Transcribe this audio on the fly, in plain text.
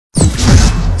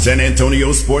San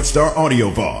Antonio Sports Star Audio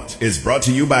Vault is brought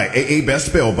to you by AA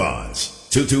Best Bail Bonds,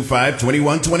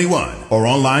 225-2121, or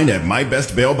online at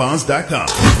mybestbailbonds.com.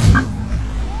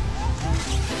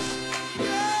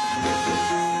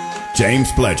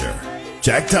 James Pledger,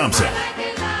 Jack Thompson,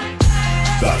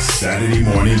 the Saturday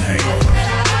Morning Hangover.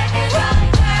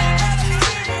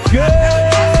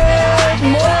 Good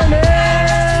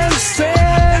morning,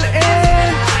 San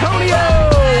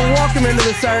Antonio. Welcome into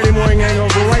the Saturday Morning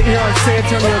Hangover right here on San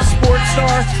Antonio Sports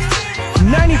Star,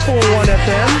 94.1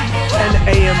 FM and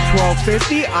AM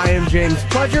 1250. I am James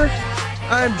Pledger.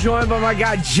 I am joined by my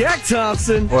guy Jack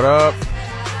Thompson. What up?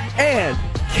 And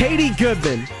Katie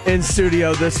Goodman in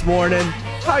studio this morning.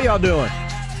 How y'all doing?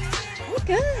 I'm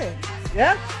good.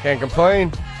 Yeah? Can't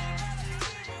complain.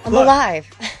 I'm alive.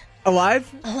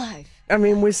 Alive? Alive. I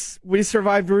mean, we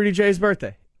survived Rudy J's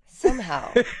birthday.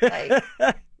 Somehow. Like,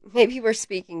 maybe we're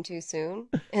speaking too soon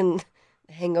and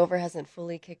the hangover hasn't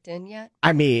fully kicked in yet.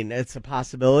 I mean, it's a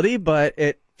possibility, but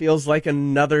it feels like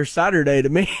another Saturday to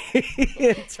me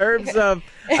in terms of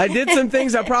I did some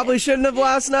things I probably shouldn't have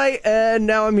last night, and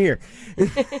now I'm here.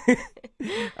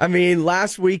 I mean,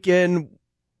 last weekend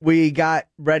we got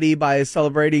ready by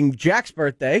celebrating Jack's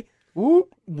birthday,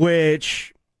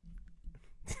 which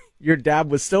your dad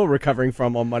was still recovering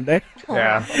from on Monday.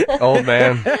 Yeah, old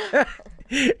man.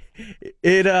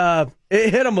 It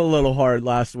hit him a little hard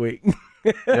last week.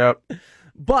 Yep.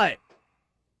 But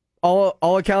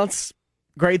all accounts,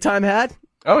 great time had.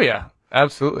 Oh, yeah,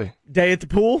 absolutely. Day at the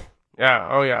pool. Yeah,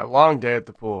 oh, yeah, long day at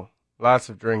the pool. Lots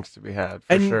of drinks to be had,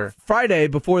 for And sure. Friday,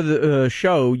 before the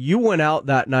show, you went out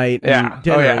that night and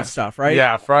dinner and stuff, right?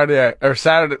 Yeah,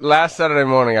 last Saturday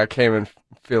morning, I came in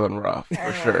feeling rough,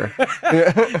 for sure.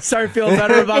 Started feeling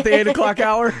better about the 8 o'clock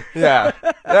hour? Yeah,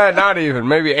 not even.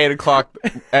 Maybe 8 o'clock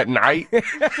at night.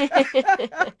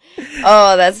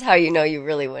 Oh, that's how you know you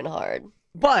really went hard.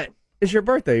 But it's your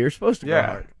birthday. You're supposed to go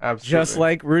hard. Absolutely. Just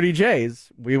like Rudy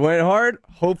J's. We went hard.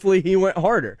 Hopefully he went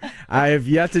harder. I have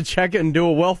yet to check it and do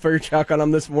a welfare check on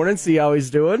him this morning, see how he's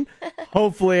doing.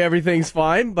 Hopefully everything's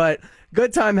fine. But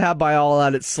good time had by all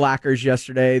out at Slackers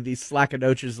yesterday, the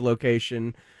Slackadocious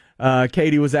location.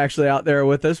 Katie was actually out there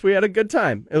with us. We had a good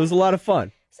time. It was a lot of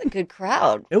fun. It's a good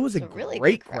crowd. It was a really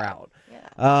great good crowd.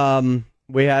 Yeah.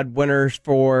 We had winners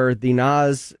for the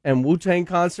Nas and Wu-Tang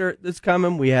concert that's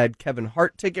coming. We had Kevin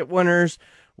Hart ticket winners.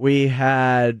 We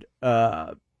had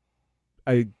a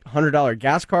 $100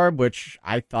 gas card, which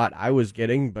I thought I was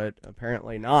getting, but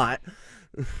apparently not.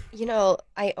 You know,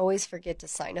 I always forget to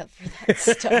sign up for that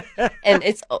stuff. And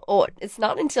it's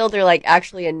not until they're like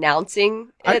actually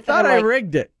announcing it. I thought I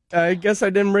rigged it. I guess I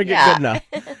didn't rig it good enough.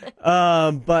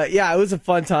 But yeah, it was a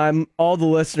fun time. All the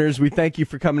listeners, we thank you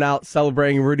for coming out,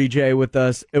 celebrating Rudy J with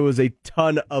us. It was a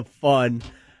ton of fun.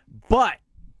 But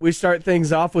we start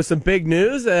things off with some big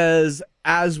news as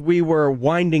we were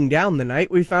winding down the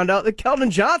night, we found out that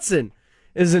Keldon Johnson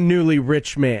is a newly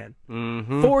rich man.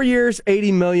 Mm-hmm. 4 years,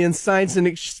 $80 million, signs an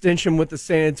extension with the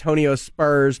San Antonio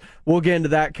Spurs. We'll get into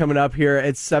that coming up here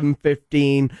at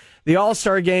 7:15. The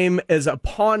All-Star Game is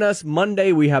upon us.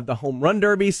 Monday, we have the Home Run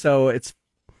Derby, so it's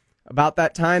about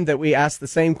that time that we ask the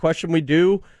same question we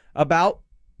do about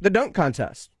the dunk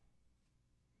contest.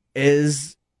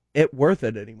 Is it worth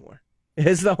it anymore?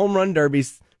 Is the Home Run Derby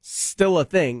still a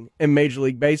thing in Major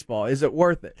League Baseball? Is it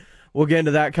worth it? We'll get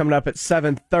into that coming up at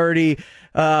 7:30.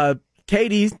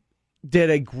 Katie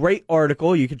did a great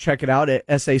article. You can check it out at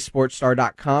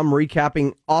sasportstar.com,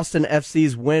 recapping Austin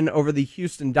FC's win over the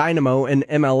Houston Dynamo in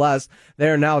MLS. They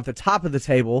are now at the top of the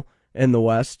table in the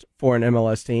West for an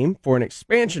MLS team, for an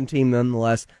expansion team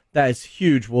nonetheless. That is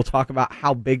huge. We'll talk about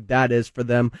how big that is for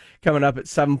them coming up at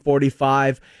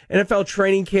 7:45. NFL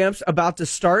training camps about to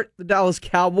start. The Dallas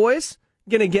Cowboys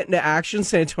going to get into action.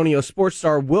 San Antonio Sports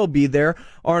Star will be there.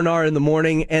 R&R in the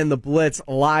morning and the Blitz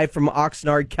live from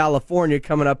Oxnard, California,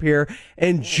 coming up here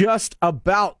in just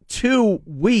about 2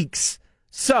 weeks.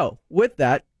 So, with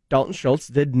that, Dalton Schultz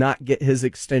did not get his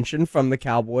extension from the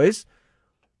Cowboys.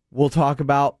 We'll talk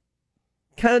about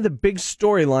kind of the big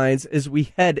storylines as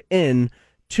we head in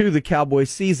to the Cowboys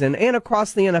season and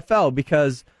across the NFL,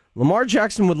 because Lamar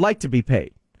Jackson would like to be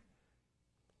paid.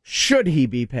 Should he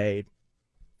be paid?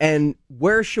 And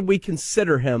where should we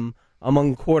consider him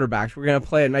among quarterbacks? We're going to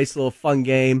play a nice little fun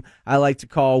game I like to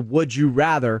call Would You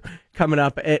Rather, coming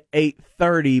up at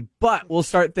 8:30. But we'll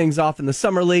start things off in the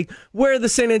Summer League, where the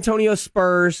San Antonio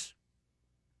Spurs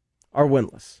are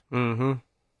winless. Mm-hmm.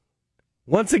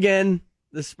 Once again,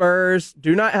 the Spurs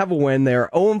do not have a win. They are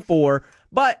 0-4,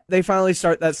 but they finally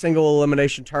start that single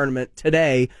elimination tournament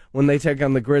today when they take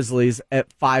on the Grizzlies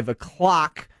at 5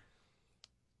 o'clock.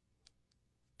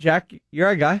 Jack, you're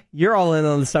a guy. You're all in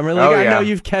on the Summer League. Oh, I yeah. know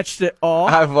you've catched it all.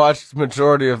 I've watched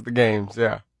majority of the games,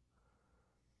 yeah.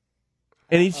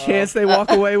 Any chance they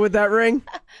walk away with that ring?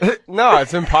 No,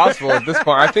 it's impossible at this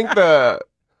point. I think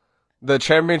the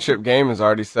championship game is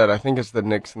already set. I think it's the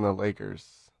Knicks and the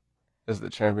Lakers is the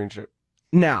championship.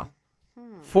 Now,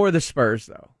 for the Spurs,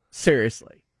 though,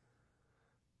 seriously,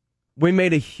 we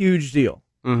made a huge deal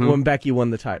when Becky won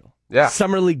the title. Yeah.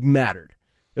 Summer League mattered.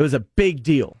 It was a big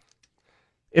deal.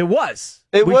 It was.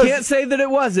 We can't say that it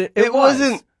wasn't. It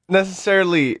wasn't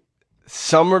necessarily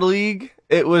Summer League.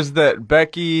 It was that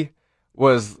Becky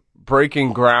was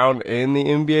breaking ground in the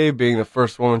NBA, being the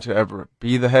first woman to ever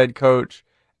be the head coach,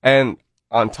 and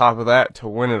on top of that, to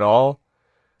win it all.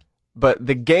 But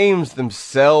the games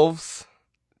themselves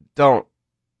don't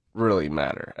really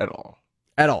matter at all.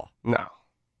 At all. No.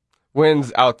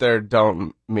 Wins out there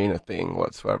don't mean a thing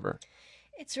whatsoever.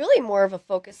 It's really more of a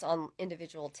focus on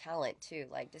individual talent, too,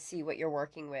 like to see what you're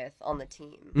working with on the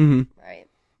team, right?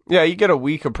 Yeah, you get a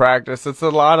week of practice. It's a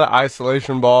lot of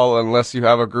isolation ball unless you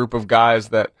have a group of guys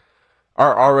that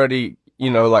are already,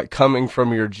 like coming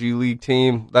from your G League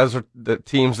team. Those are the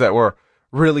teams that were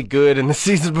really good in the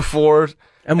season before.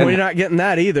 And we're not getting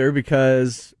that either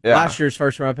because last year's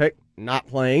first-round pick, not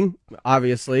playing,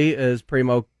 obviously, as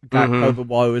Primo got COVID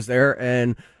while he was there,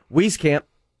 and Wieskamp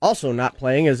also not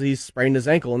playing as he sprained his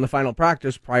ankle in the final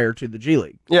practice prior to the G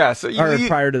League. Yeah, so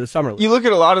prior to the Summer League. You look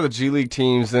at a lot of the G League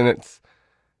teams, and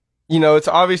it's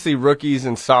obviously rookies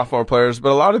and sophomore players,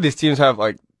 but a lot of these teams have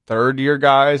like third-year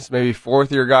guys, maybe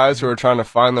fourth-year guys who are trying to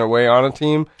find their way on a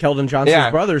team. Keldon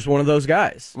Johnson's brother's one of those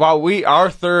guys. While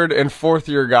our third and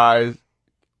fourth-year guys,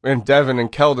 and Devin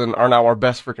and Keldon, are now our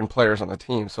best freaking players on the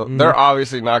team, so they're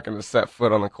obviously not going to set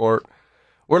foot on the court.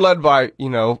 We're led by,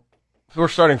 we're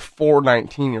starting 4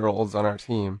 19-year-olds on our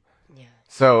team. Yeah.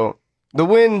 So the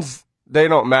wins, they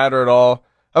don't matter at all.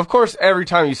 Of course, every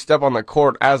time you step on the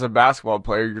court as a basketball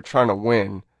player, you're trying to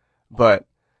win. But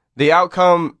the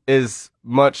outcome is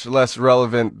much less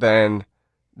relevant than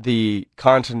the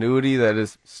continuity that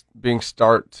is being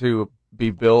start to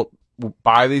be built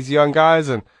by these young guys.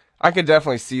 And I could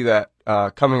definitely see that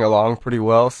coming along pretty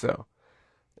well. So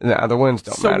the wins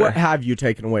don't matter. So what have you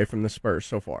taken away from the Spurs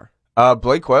so far?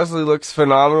 Blake Wesley looks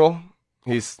phenomenal.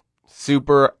 He's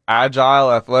super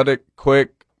agile, athletic,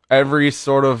 quick, every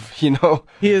sort of, He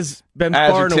has been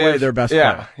far and away their best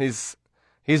player. Yeah,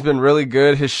 he's been really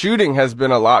good. His shooting has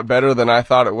been a lot better than I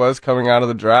thought it was coming out of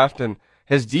the draft, and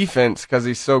his defense, because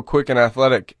he's so quick and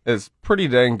athletic, is pretty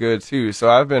dang good too. So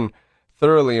I've been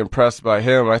thoroughly impressed by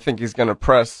him. I think he's going to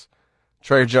press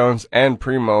Trey Jones and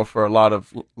Primo for a lot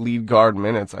of lead guard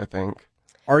minutes, I think.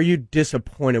 Are you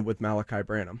disappointed with Malachi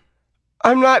Branham?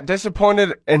 I'm not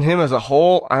disappointed in him as a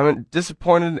whole. I'm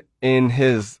disappointed in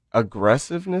his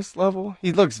aggressiveness level.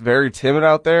 He looks very timid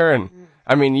out there, and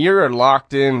you're a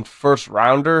locked in first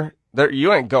rounder.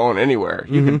 You ain't going anywhere.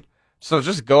 So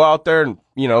just go out there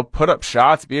and put up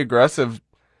shots, be aggressive.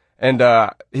 And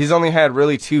he's only had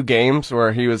really 2 games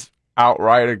where he was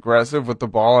outright aggressive with the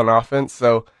ball on offense.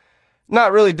 So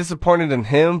not really disappointed in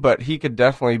him, but he could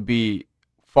definitely be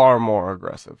far more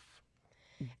aggressive.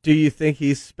 Do you think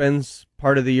he spends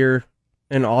part of the year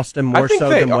in Austin more so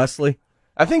than Wesley?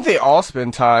 I think they all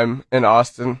spend time in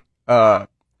Austin,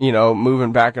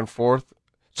 moving back and forth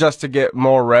just to get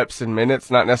more reps and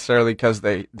minutes, not necessarily because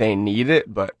they need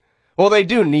it, but, they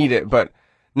do need it, but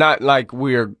not like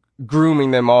we're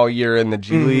grooming them all year in the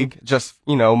G League. Just,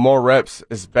 more reps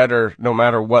is better no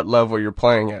matter what level you're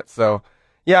playing at. So,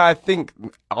 yeah, I think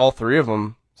all 3 of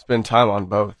them spend time on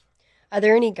both. Are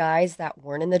there any guys that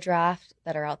weren't in the draft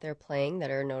that are out there playing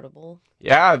that are notable?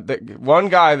 Yeah, one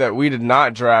guy that we did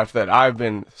not draft that I've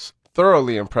been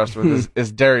thoroughly impressed with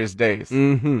is Darius Days.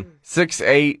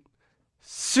 6'8",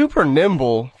 super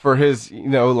nimble for his,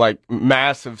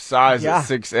 massive size at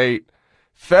 6'8".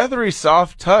 Feathery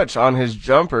soft touch on his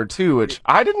jumper, too, which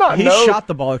I did not know. He shot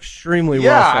the ball extremely well.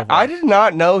 Yeah, I did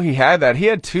not know he had that. He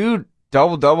had 2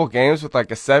 double-double games with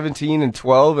like a 17 and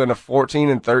 12 and a 14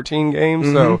 and 13 game,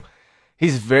 so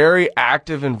he's very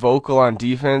active and vocal on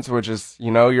defense, which is,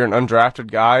 you're an undrafted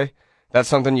guy. That's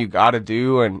something you got to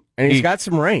do. And he's got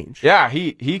some range. Yeah,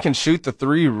 he can shoot the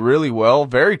 3 really well.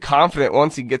 Very confident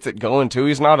once he gets it going, too.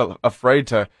 He's not afraid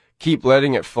to keep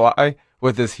letting it fly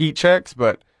with his heat checks.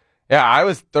 But, yeah, I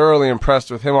was thoroughly impressed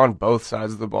with him on both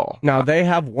sides of the ball. Now, they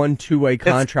have 1 2-way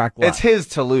contract left. It's his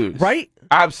to lose. Right?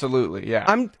 Absolutely, yeah.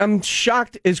 I'm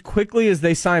shocked as quickly as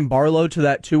they signed Barlow to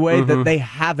that 2-way that they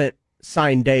haven't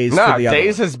signed Days to the other.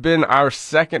 Days has been our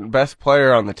second best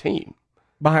player on the team.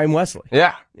 Behind Wesley.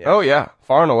 Yeah. Oh, yeah.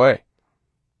 Far and away.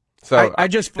 So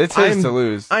it's his to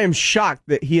lose. I am shocked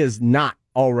that he has not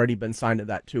already been signed to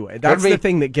that two-way. That's the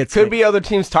thing that gets Could me. be other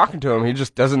teams talking to him. He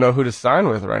just doesn't know who to sign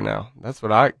with right now. That's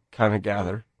what I kind of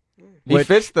gather. He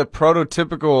fits the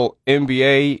prototypical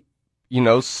NBA,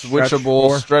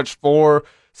 switchable, stretch 4,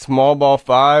 small ball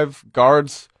 5,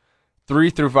 guards 3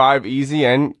 through 5 easy.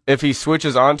 And if he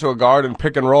switches onto a guard and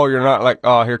pick and roll, you're not like,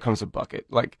 oh, here comes a bucket.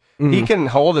 Like, he can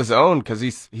hold his own because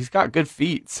he's got good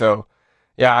feet. So,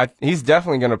 yeah, he's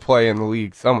definitely going to play in the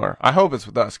league somewhere. I hope it's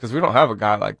with us because we don't have a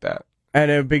guy like that. And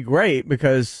it would be great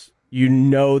because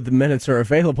the minutes are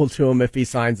available to him if he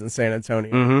signs in San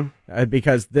Antonio.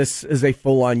 Because this is a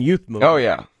full-on youth move. Oh,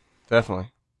 yeah,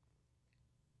 definitely.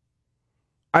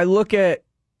 I look at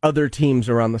other teams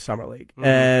around the Summer League,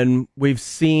 and we've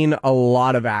seen a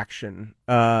lot of action.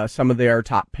 Some of their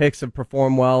top picks have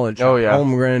performed well, and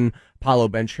Holmgren, Paulo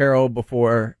Banchero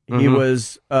before he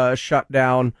was shut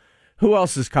down. Who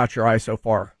else has caught your eye so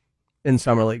far in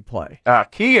Summer League play?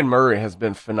 Keegan Murray has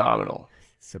been phenomenal.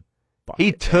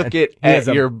 He took man. it at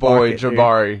your boy,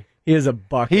 Jabari. Dude. He is a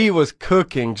bucket. He was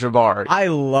cooking Jabari. I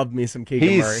love me some Keegan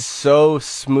Murray. He's so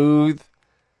smooth.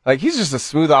 Like, he's just a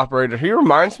smooth operator. He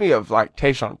reminds me of, like,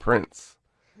 Tayshaun Prince.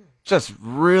 Just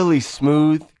really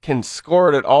smooth, can score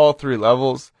it at all 3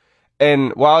 levels.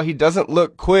 And while he doesn't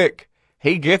look quick,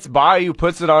 he gets by you,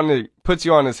 puts you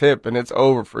on his hip, and it's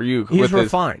over for you. He's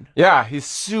refined. He's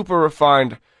super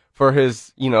refined for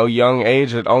his, young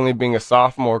age at only being a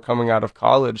sophomore coming out of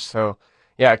college. So,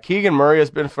 yeah, Keegan Murray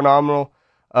has been phenomenal.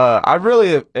 I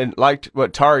really liked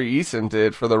what Tari Eason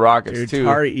did for the Rockets, too.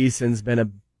 Tari Eason's been a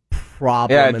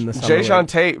problem in the Summer League. Jayshawn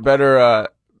Tate better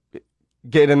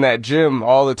get in that gym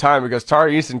all the time because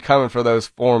Tari Eason coming for those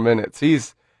 4 minutes.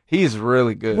 He's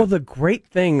really good. Well, the great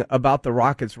thing about the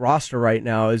Rockets roster right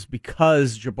now is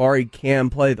because Jabari can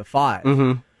play the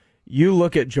 5. You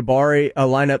look at Jabari, a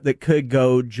lineup that could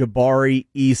go Jabari,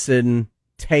 Eason,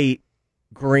 Tate,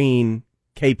 Green,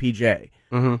 KPJ.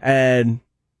 And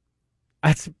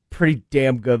that's a pretty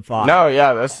damn good 5. No,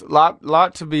 yeah, that's a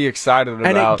lot to be excited about.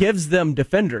 And it gives them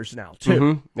defenders now,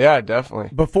 too. Yeah, definitely.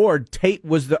 Before, Tate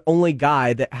was the only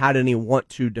guy that had any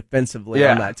want-to defensively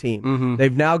on that team.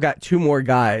 They've now got 2 more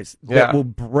guys that will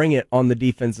bring it on the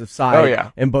defensive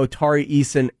side in both Tari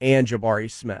Eason and Jabari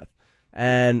Smith.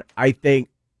 And I think,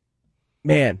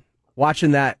 man,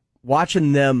 watching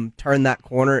them turn that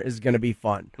corner is going to be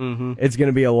fun. It's going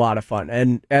to be a lot of fun.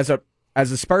 And as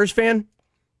a Spurs fan,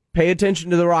 pay attention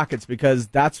to the Rockets because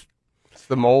it's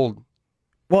the mold.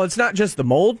 Well, it's not just the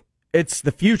mold, it's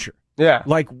the future. Yeah.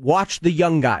 Like, watch the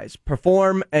young guys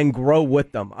perform and grow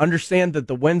with them. Understand that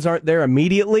the wins aren't there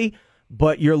immediately,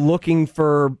 but you're looking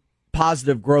for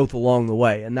positive growth along the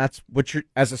way. And that's what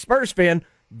as a Spurs fan,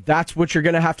 that's what you're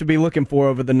going to have to be looking for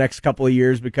over the next couple of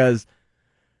years because,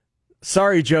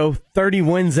 sorry, Joe, 30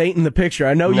 wins ain't in the picture.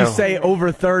 I know you say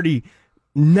over 30.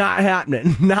 Not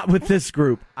happening. Not with this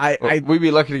group. We'd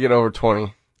be lucky to get over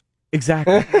 20.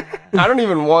 Exactly. I don't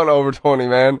even want over 20,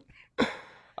 man.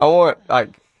 I want,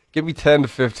 give me 10 to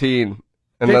 15.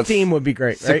 And 15 would be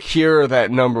great, right? Secure that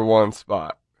number 1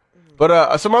 spot.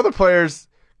 But some other players,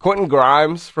 Quentin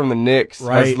Grimes from the Knicks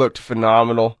has looked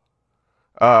phenomenal.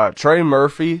 Trey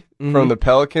Murphy from the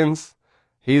Pelicans,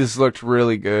 he's looked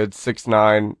really good.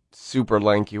 6'9", super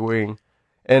lanky wing.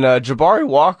 And Jabari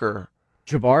Walker.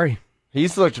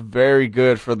 He's looked very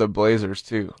good for the Blazers,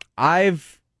 too.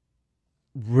 I've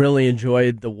really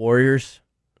enjoyed the Warriors.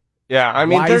 Yeah, I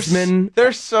mean, Wiseman,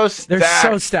 they're so stacked. They're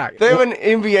so stacked. They have an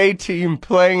NBA team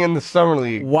playing in the Summer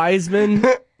League. Wiseman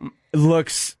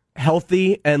looks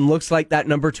healthy and looks like that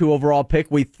number 2 overall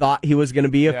pick we thought he was going to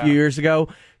be a few years ago.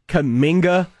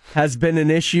 Kuminga has been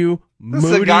an issue. This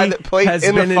Moody is a guy that played has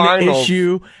in been the an finals.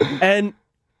 issue. And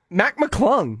Mac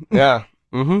McClung. Yeah.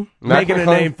 Making a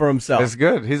name for himself. It's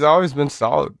good. He's always been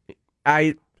solid.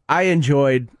 I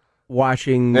enjoyed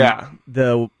watching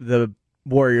the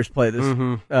Warriors play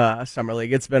this Summer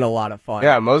League. It's been a lot of fun.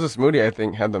 Yeah, Moses Moody, I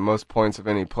think, had the most points of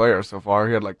any player so far.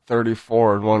 He had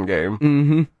 34 in one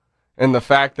game. And the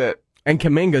fact that... And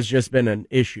Kuminga's just been an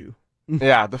issue.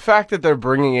 Yeah, the fact that they're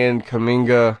bringing in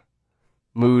Kuminga,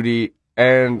 Moody,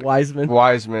 and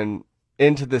Wiseman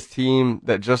into this team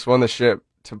that just won the ship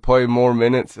to play more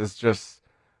minutes is just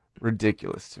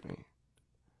ridiculous to me.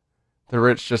 The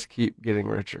rich just keep getting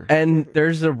richer. And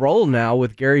there's a role now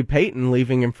with Gary Payton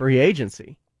leaving in free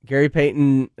agency. Gary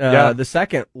Payton the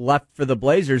second left for the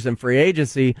Blazers in free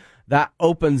agency. That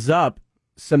opens up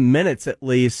some minutes at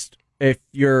least if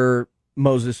you're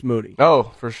Moses Moody.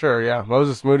 Oh, for sure, yeah.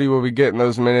 Moses Moody will be getting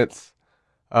those minutes.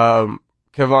 Kevon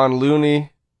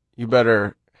Looney, you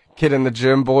better get in the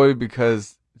gym, boy,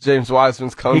 because James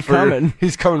Wiseman's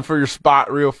he's coming for your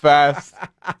spot real fast.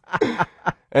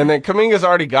 And then Kuminga's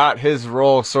already got his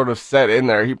role sort of set in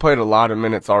there. He played a lot of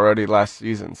minutes already last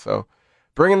season. So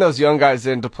bringing those young guys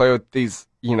in to play with these,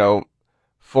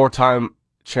 4-time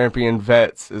champion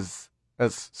vets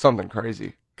that's something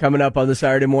crazy. Coming up on the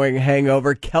Saturday Morning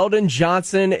Hangover, Keldon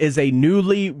Johnson is a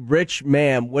newly rich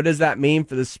man. What does that mean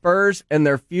for the Spurs and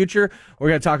their future? We're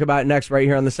going to talk about it next right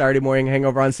here on the Saturday Morning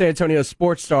Hangover on San Antonio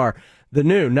Sports Star, the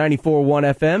new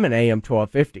 94.1 FM and AM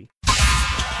 1250.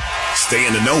 Stay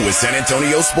in the know with San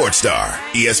Antonio Sports Star,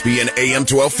 ESPN AM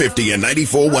 1250 and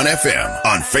 94.1 FM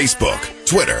on Facebook,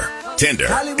 Twitter, Tinder,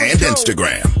 and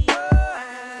Instagram.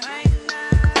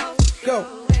 Go.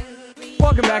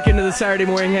 Welcome back into the Saturday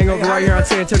Morning Hangover right here on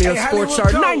San Antonio Sports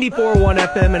Star, 94.1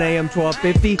 FM and AM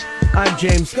 1250. I'm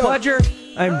James Pledger.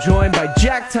 I'm joined by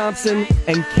Jack Thompson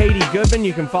and Katie Goodman.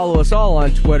 You can follow us all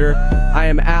on Twitter. I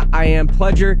am at I am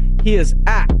Pledger. He is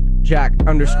at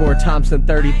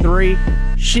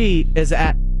Jack_Thompson33. She is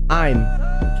at I'm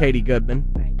Katie Goodman.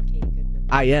 I'm Katie Goodman.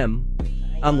 I am.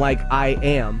 Unlike I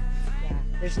am. Yeah.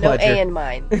 There's no Pledger. A in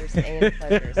mine. There's A in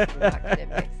Pledger, so we're not getting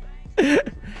mixed.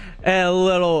 And a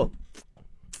little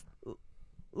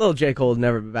J. Cole is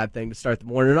never a bad thing to start the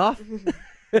morning off.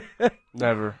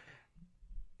 Never.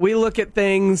 We look at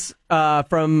things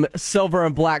from silver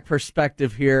and black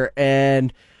perspective here,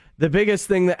 and the biggest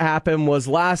thing that happened was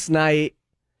last night,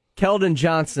 Keldon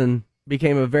Johnson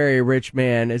became a very rich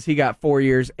man as he got 4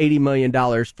 years, $80 million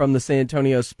from the San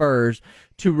Antonio Spurs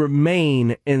to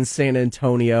remain in San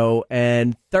Antonio.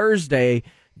 And Thursday,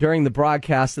 during the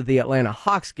broadcast of the Atlanta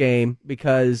Hawks game,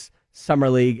 because Summer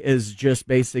League is just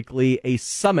basically a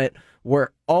summit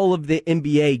where all of the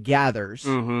NBA gathers,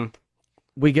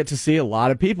 we get to see a lot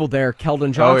of people there.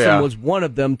 Keldon Johnson was one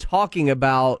of them, talking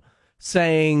about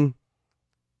saying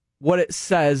what it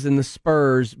says in the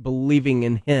Spurs believing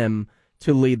in him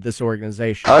to lead this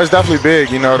organization. It's definitely big,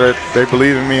 that they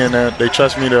believe in me and that they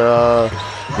trust me to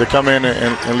come in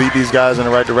and lead these guys in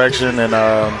the right direction. And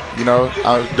I'm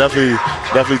definitely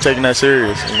taking that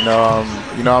serious.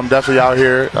 I'm definitely out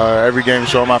here every game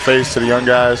showing my face to the young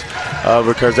guys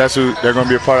because that's who they're going to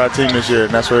be a part of our team this year,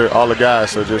 and that's where all the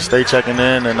guys. So just stay checking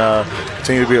in and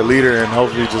continue to be a leader and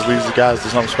hopefully just lead the guys to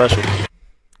something special.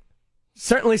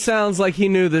 Certainly sounds like he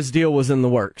knew this deal was in the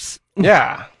works.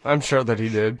 Yeah, I'm sure that he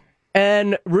did.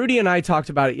 And Rudy and I talked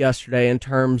about it yesterday in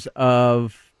terms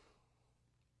of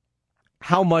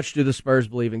how much do the Spurs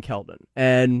believe in Keldon.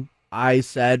 And I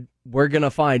said, we're going to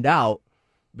find out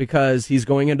because he's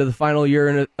going into the final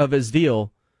year of his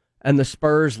deal, and the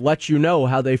Spurs let you know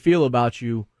how they feel about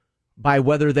you by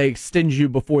whether they extend you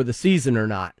before the season or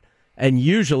not. And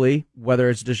usually, whether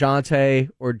it's DeJounte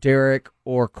or Derek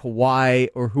or Kawhi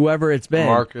or whoever it's been,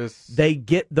 Marcus, they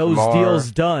get those Lamar. deals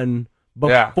done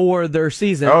before their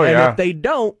season. If they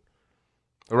don't,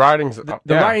 the writing's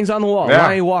on the wall. Yeah.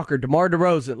 Lonnie Walker, DeMar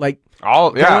DeRozan,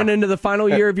 going into the final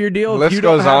year of your deal, if you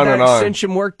don't have that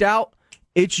extension worked out,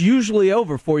 it's usually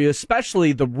over for you,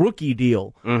 especially the rookie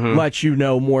deal lets you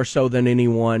know more so than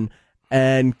anyone.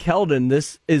 And Keldon,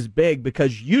 this is big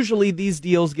because usually these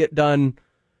deals get done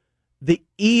the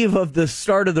eve of the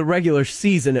start of the regular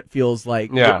season, it feels like.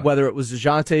 Yeah. Whether it was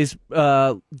DeJounte's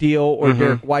deal or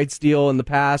Derek White's deal in the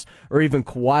past or even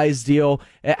Kawhi's deal.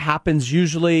 It happens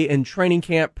usually in training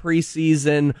camp,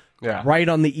 preseason, right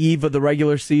on the eve of the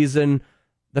regular season.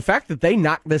 The fact that they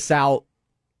knocked this out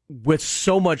with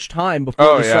so much time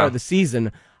before the start of the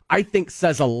season, I think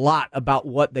says a lot about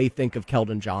what they think of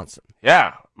Keldon Johnson.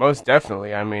 Yeah, most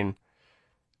definitely. I mean,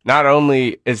 not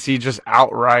only is he just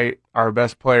outright our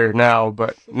best player now,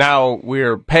 but now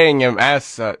we're paying him as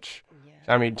such.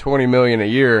 I mean, $20 million a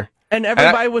year. And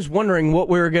everybody was wondering what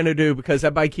we were going to do because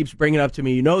everybody keeps bringing up to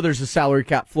me, there's a salary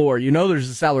cap floor. There's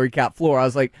a salary cap floor. I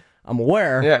was like, I'm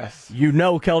aware. Yes.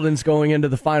 Keldon's going into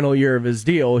the final year of his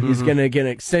deal. He's going to get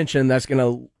an extension that's going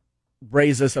to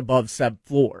raise us above said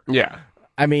floor. Yeah.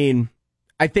 I mean,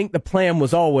 I think the plan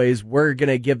was always we're going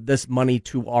to give this money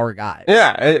to our guys.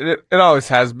 Yeah, it always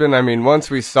has been. I mean,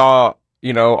 once we saw,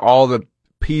 all the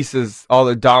pieces, all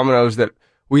the dominoes that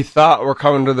we thought were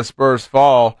coming to the Spurs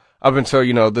fall up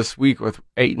until, this week with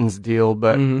Ayton's deal.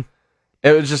 But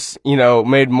it was just,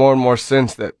 made more and more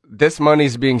sense that this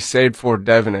money's being saved for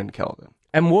Devin and Keldon.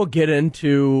 And we'll get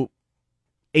into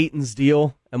Ayton's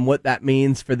deal and what that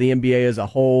means for the NBA as a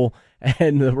whole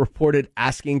and the reported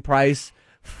asking price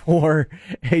for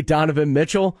a Donovan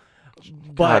Mitchell.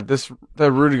 But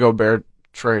the Rudy Gobert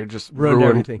trade just ruined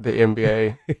everything. The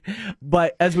NBA.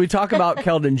 But as we talk about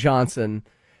Keldon Johnson,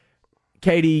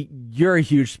 Katie, you're a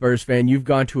huge Spurs fan. You've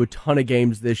gone to a ton of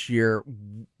games this year.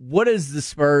 What does the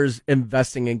Spurs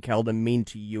investing in Keldon mean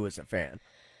to you as a fan?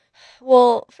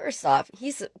 Well, first off,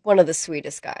 he's one of the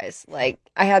sweetest guys. Like,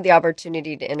 I had the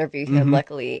opportunity to interview him,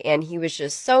 luckily, and he was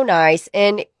just so nice.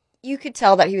 And you could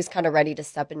tell that he was kind of ready to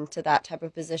step into that type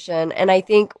of position. And I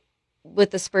think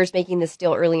with the Spurs making this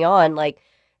deal early on, like,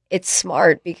 it's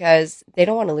smart because they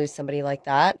don't want to lose somebody like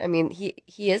that. I mean,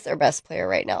 he is their best player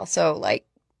right now. So, like,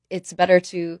 it's better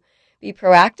to be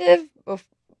proactive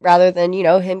rather than,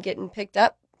 him getting picked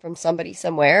up from somebody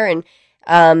somewhere.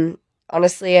 And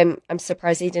honestly, I'm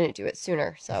surprised he didn't do it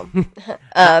sooner. So,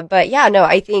 but yeah, no,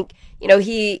 I think,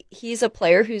 he's a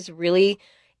player who's really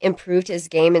improved his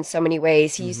game in so many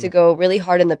ways. He used to go really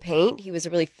hard in the paint. He was a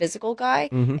really physical guy.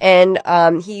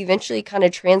 And he eventually kind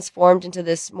of transformed into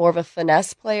this more of a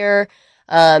finesse player,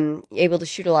 able to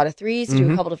shoot a lot of threes,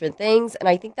 do a couple different things. And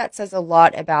I think that says a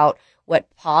lot about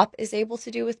what Pop is able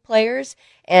to do with players.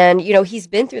 And, he's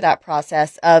been through that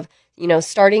process of,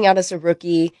 starting out as a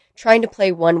rookie, trying to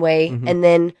play one way, and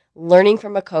then learning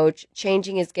from a coach,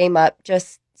 changing his game up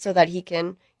just so that he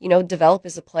can, develop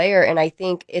as a player. And I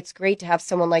think it's great to have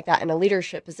someone like that in a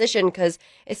leadership position because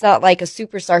it's not like a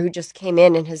superstar who just came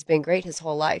in and has been great his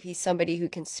whole life. He's somebody who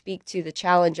can speak to the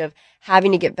challenge of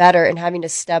having to get better and having to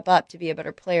step up to be a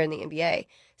better player in the NBA.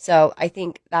 So I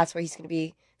think that's why he's going to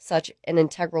be such an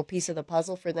integral piece of the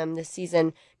puzzle for them this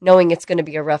season, knowing it's going to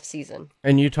be a rough season.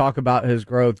 And you talk about his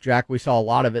growth, Jack. We saw a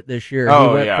lot of it this year. Oh,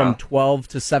 he went from 12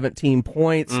 to 17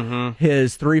 points.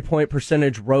 His 3-point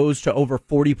percentage rose to over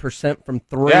 40% from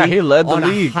three. Yeah, he led the on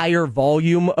league. A higher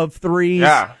volume of threes.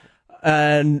 Yeah.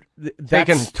 And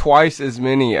taken twice as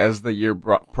many as the year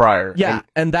prior. Yeah,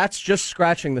 and that's just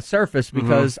scratching the surface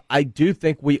because I do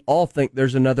think we all think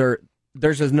there's another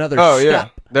step. Yeah,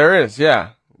 there is,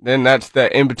 yeah. Then that's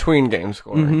the in-between game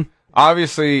scoring.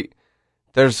 Obviously,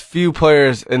 there's few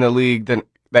players in the league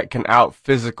that can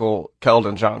out-physical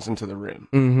Keldon Johnson to the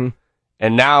rim.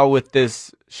 And now with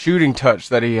this shooting touch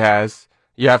that he has,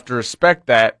 you have to respect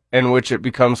that, in which it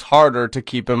becomes harder to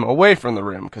keep him away from the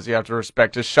rim because you have to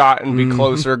respect his shot and be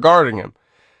closer guarding him.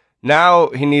 Now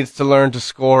he needs to learn to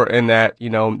score in that,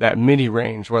 that midi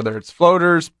range, whether it's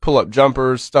floaters, pull-up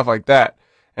jumpers, stuff like that.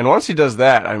 And once he does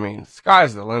that, I mean,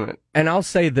 sky's the limit. And I'll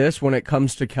say this when it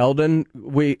comes to Keldon,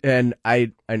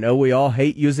 I know we all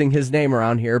hate using his name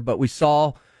around here, but we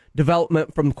saw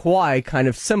development from Kawhi kind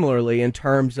of similarly in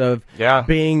terms of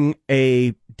being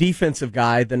a defensive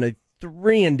guy than a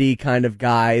 3-and-D kind of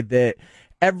guy that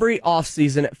every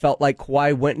offseason it felt like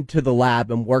Kawhi went into the lab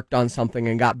and worked on something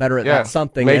and got better at that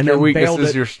something. Make and your then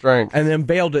weaknesses your strength. And then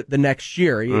bailed it the next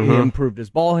year. He improved his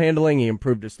ball handling, he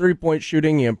improved his 3-point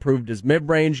shooting, he improved his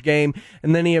mid-range game,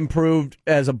 and then he improved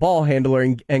as a ball handler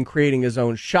and creating his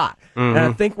own shot. And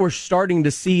I think we're starting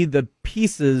to see the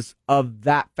pieces of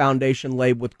that foundation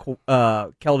laid with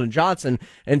Keldon Johnson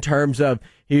in terms of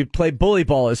he played bully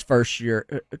ball his first year,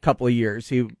 a couple of years.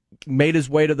 He made his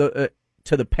way to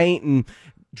the paint and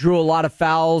drew a lot of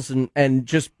fouls and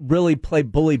just really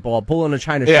played bully ball, bull in a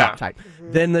China shop type.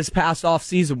 Then this past off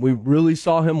season, we really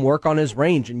saw him work on his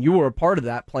range, and you were a part of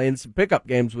that, playing some pickup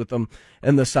games with him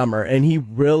in the summer, and he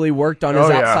really worked on his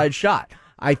outside shot.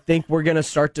 I think we're going to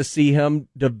start to see him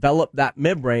develop that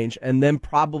mid-range and then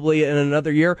probably in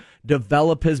another year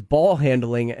develop his ball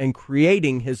handling and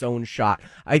creating his own shot.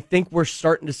 I think we're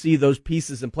starting to see those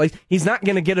pieces in place. He's not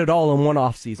going to get it all in one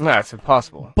offseason. No, it's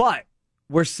impossible. But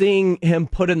we're seeing him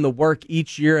put in the work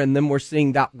each year, and then we're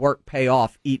seeing that work pay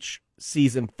off each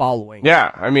season following.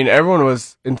 Yeah, I mean, everyone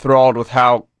was enthralled with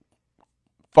how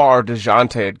far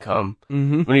DeJounte had come.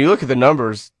 When you look at the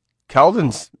numbers,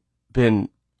 Keldon's been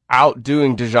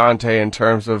outdoing DeJounte in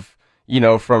terms of,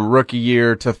 from rookie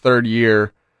year to third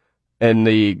year and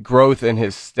the growth in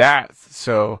his stats.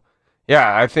 So,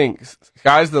 yeah, I think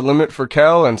sky's the limit for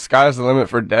Kel and sky's the limit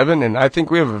for Devin. And I think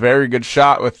we have a very good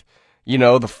shot with,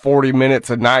 the 40 minutes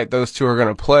a night those two are going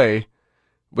to play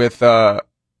with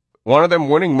one of them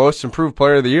winning most improved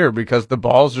player of the year because the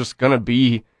ball's just going to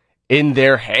be in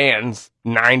their hands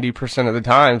 90% of the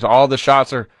times. All the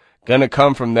shots are going to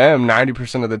come from them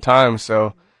 90% of the time.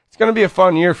 So, it's going to be a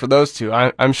fun year for those two.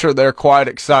 I'm sure they're quite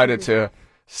excited to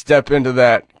step into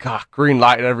that green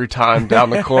light every time down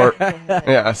the court.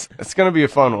 Yeah, it's going to be a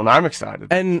fun one. I'm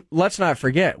excited. And let's not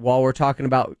forget, while we're talking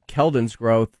about Keldon's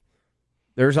growth,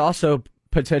 there's also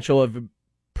potential of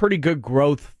pretty good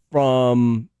growth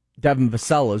from Devin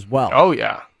Vassell as well. Oh,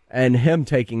 yeah. And him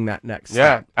taking that next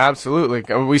Yeah, step. absolutely.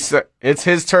 It's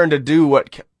his turn to do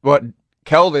what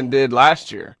Keldon did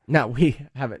last year. Now, we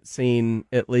haven't seen,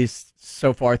 at least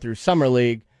so far through Summer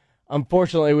League,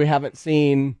 unfortunately, we haven't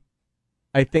seen,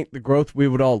 I think, the growth we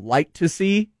would all like to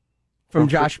see from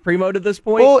Josh Primo to this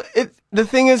point. Well, the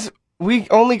thing is, we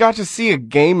only got to see a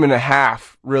game and a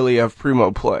half, really, of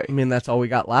Primo play. I mean, that's all we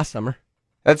got last summer.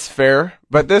 That's fair,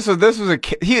 but this was a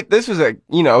he was an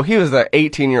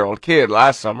 18-year-old kid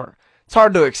last summer. It's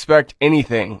hard to expect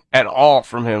anything at all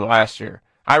from him last year.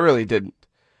 I really didn't.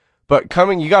 But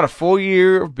you got a full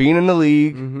year of being in the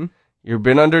league. Mm-hmm. You've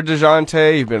been under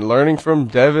DeJounte. You've been learning from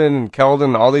Devin and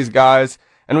Keldon, all these guys.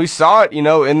 And we saw it,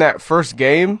 in that first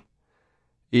game.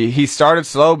 He started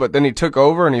slow, but then he took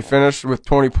over and he finished with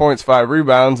 20 points, 5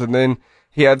 rebounds. And then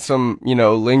he had some,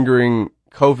 lingering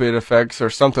COVID effects or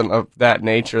something of that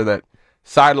nature that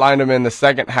sidelined him in the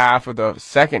second half of the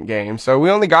second game. So we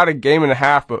only got a game and a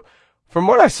half, but from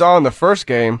what I saw in the first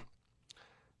game,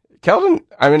 Primo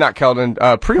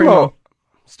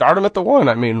start him at the 1.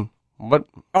 I mean, what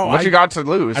you got to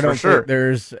lose, I don't for sure. think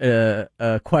there's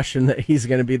a question that he's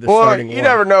going to be the starting one. You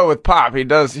never know with Pop.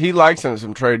 He likes him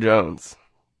some Trey Jones.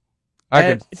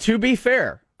 To be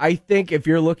fair, I think if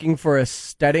you're looking for a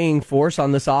steadying force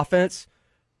on this offense,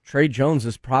 Trey Jones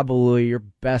is probably your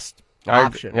best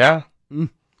option. Yeah.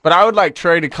 But I would like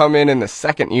Trey to come in the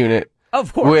second unit.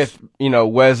 Of course. With,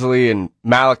 Wesley and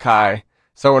Malachi.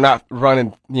 So we're not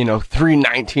running, 3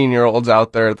 19-year-olds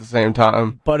out there at the same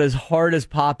time. But as hard as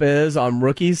Pop is on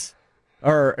rookies,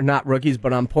 or not rookies,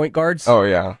 but on point guards. Oh,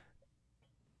 yeah.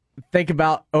 Think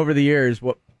about over the years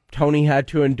what Tony had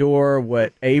to endure,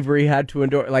 what Avery had to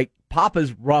endure. Like, Pop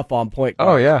is rough on point guard.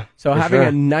 Oh, yeah. So having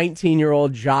a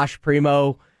 19-year-old Josh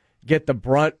Primo get the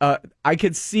brunt, I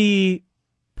could see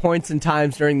points and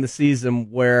times during the season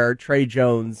where Trey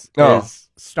Jones is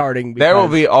starting. There will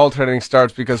be alternating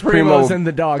starts because Primo's in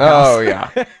the doghouse. Oh, yeah,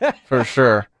 for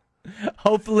sure.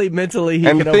 Hopefully, mentally, he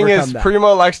can overcome that. And the thing is,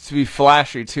 Primo likes to be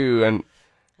flashy, too, and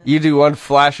you do one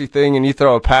flashy thing and you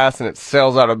throw a pass and it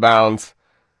sails out of bounds.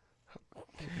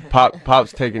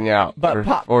 Pop's taking you out,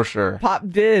 for sure. Pop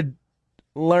did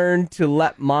learn to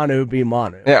let Manu be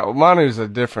Manu. Yeah, well, Manu's a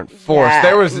different force. Yeah.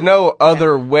 There was no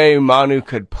other way Manu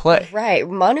could play. Right.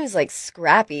 Manu's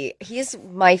scrappy. He's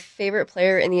my favorite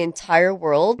player in the entire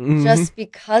world just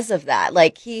because of that.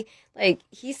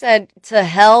 He said to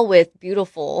hell with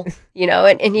beautiful,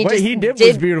 and he what just he did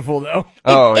was beautiful though.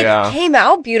 It came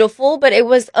out beautiful, but it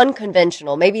was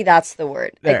unconventional. Maybe that's the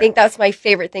word. There. I think that's my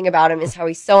favorite thing about him is how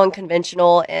he's so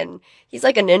unconventional and he's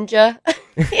like a ninja.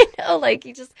 I'm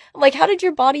like, how did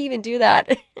your body even do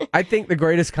that? I think the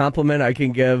greatest compliment I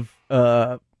can give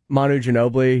Manu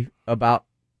Ginobili about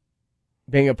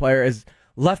being a player is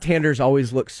left-handers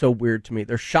always look so weird to me.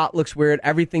 Their shot looks weird.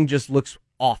 Everything just looks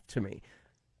off to me.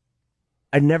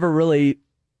 I never really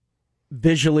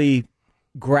visually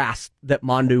grasped that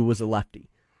Manu was a lefty.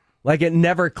 It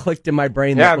never clicked in my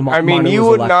brain that Manu was you a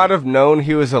would lefty. not have known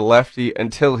he was a lefty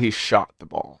until he shot the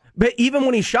ball. But even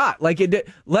when he shot,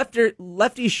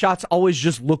 lefty shots always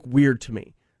just look weird to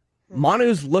me.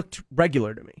 Manu's looked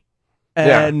regular to me.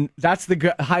 And that's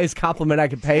the highest compliment I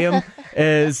could pay him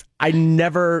is I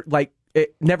never,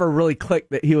 it never really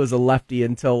clicked that he was a lefty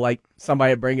until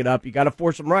somebody would bring it up. You got to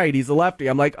force him right. He's a lefty.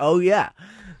 I'm like, oh yeah.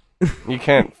 You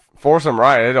can't force him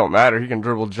right. It don't matter. He can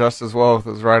dribble just as well with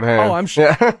his right hand. Oh, I'm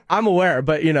sure. Yeah. I'm aware,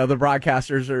 but the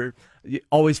broadcasters are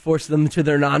always force them to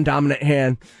their non-dominant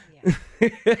hand.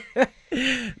 Yeah.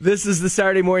 This is the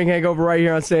Saturday Morning Hangover right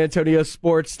here on San Antonio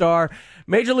Sports Star.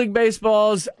 Major League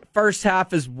Baseball's first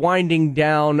half is winding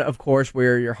down. Of course,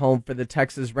 we're your home for the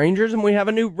Texas Rangers, and we have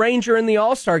a new Ranger in the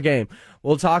All-Star game.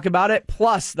 We'll talk about it,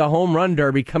 plus the Home Run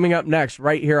Derby coming up next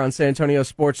right here on San Antonio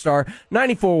Sports Star,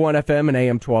 94.1 FM and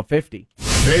AM 1250.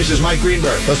 Hey, this is Mike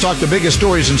Greenberg. Let's talk the biggest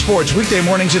stories in sports weekday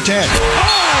mornings at 10.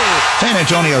 Oh! San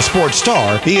Antonio Sports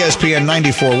Star, ESPN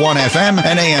 94.1 FM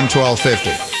and AM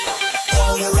 1250.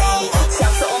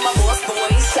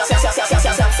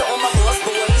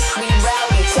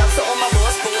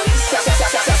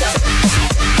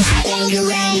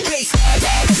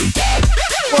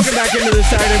 Welcome back into the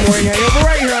Saturday Morning Hangover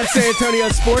right here on San Antonio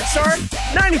Sports Star,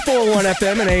 94.1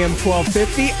 FM and AM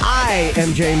 1250. I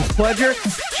am James Pledger.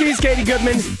 She's Katie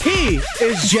Goodman. He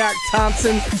is Jack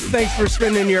Thompson. Thanks for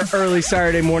spending your early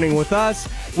Saturday morning with us.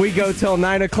 We go till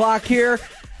 9 o'clock here.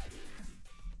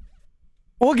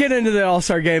 We'll get into the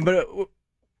All-Star game, but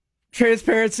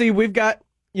transparency, we've got,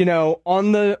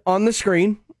 on the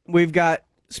screen, we've got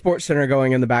Sports Center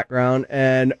going in the background,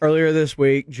 and earlier this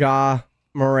week, Ja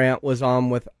Morant was on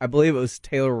with, I believe it was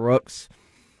Taylor Rooks,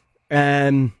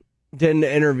 and did an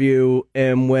interview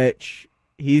in which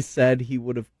he said he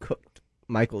would have cooked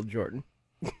Michael Jordan.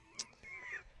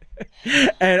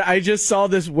 And I just saw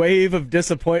this wave of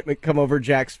disappointment come over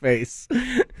Jack's face.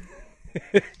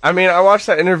 I mean, I watched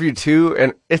that interview too,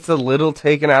 and it's a little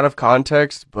taken out of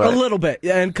context, but a little bit,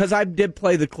 and because I did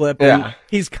play the clip, and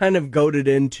he's kind of goaded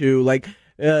into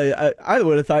I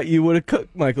would have thought you would have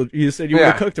cooked Michael. You said you would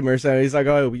have cooked him or something. He's like,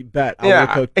 oh, we bet. I would have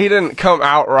cooked him. He didn't come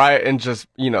outright and just,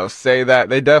 say that.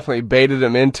 They definitely baited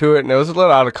him into it, and it was a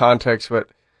little out of context, but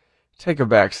take a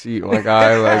back seat, my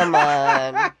guy. Like, Come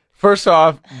on. First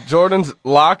off, Jordan's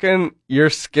locking your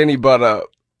skinny butt up.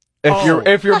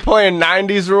 If you're playing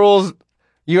 90s rules,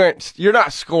 you're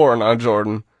not scoring on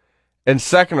Jordan. And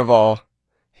second of all,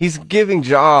 he's giving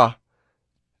Ja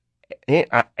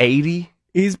 80.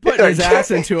 He's putting his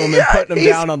ass into him and putting him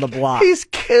down on the block. He's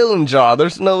killing Ja.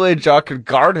 There's no way Ja could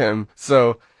guard him.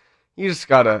 So you just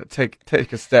gotta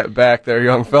take a step back there,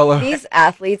 young fella. These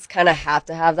athletes kind of have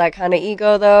to have that kind of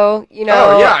ego, though.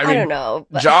 I don't know.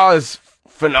 But... Ja is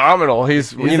phenomenal.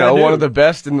 He's one of the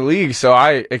best in the league. So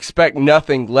I expect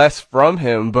nothing less from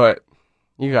him. But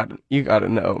you gotta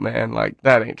know, man. Like,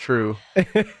 that ain't true.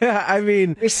 I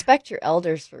mean, respect your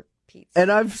elders for Pete's.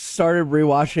 And I've started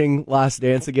rewatching Last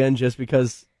Dance again just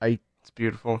because it's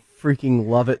beautiful. Freaking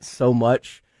love it so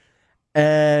much.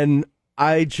 And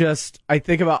I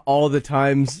think about all the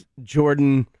times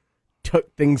Jordan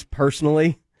took things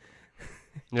personally.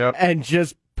 Yep. And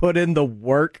just put in the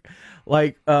work.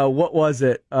 Like, what was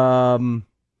it? It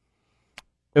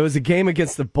was a game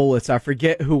against the Bullets. I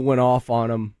forget who went off on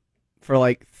him for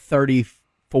like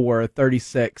 34,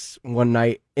 36 one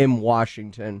night in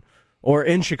Washington. Or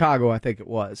in Chicago, I think it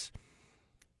was.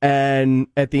 And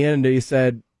at the end, he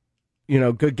said,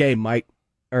 good game, Mike.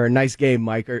 Or nice game,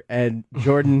 Mike. And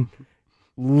Jordan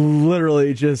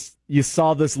literally just, you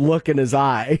saw this look in his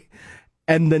eye.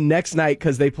 And the next night,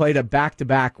 because they played a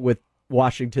back-to-back with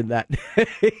Washington that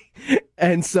day.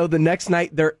 And so the next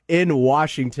night, they're in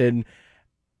Washington.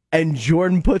 And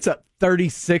Jordan puts up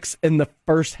 36 in the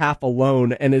first half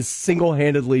alone and is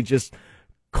single-handedly just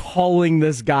calling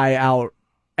this guy out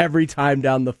every time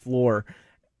down the floor.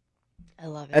 I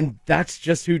love it. And that's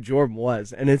just who Jordan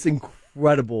was. And it's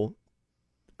incredible.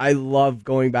 I love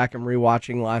going back and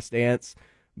rewatching Last Dance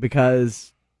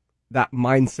because that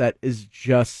mindset is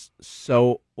just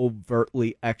so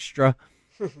overtly extra.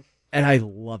 And I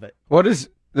love it.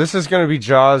 This is going to be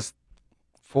Ja's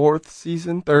third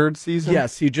season?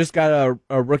 Yes, he just got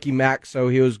a rookie max, so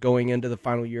he was going into the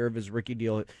final year of his rookie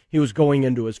deal. He was going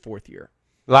into his fourth year.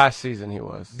 Last season he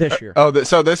was. This year.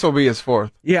 So this will be his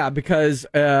fourth. Yeah, because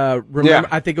remember,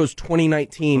 I think it was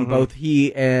 2019, both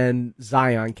he and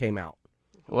Zion came out.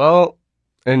 Well,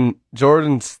 in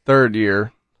Jordan's third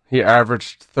year, he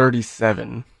averaged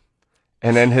 37.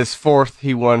 And in his fourth,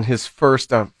 he won his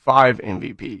first of 5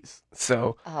 MVPs.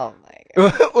 So, oh my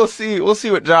God. we'll see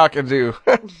what Ja can do.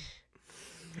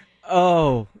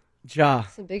 Oh, Ja.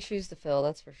 Some big shoes to fill,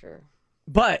 that's for sure.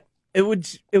 But it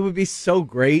would be so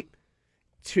great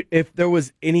if there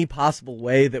was any possible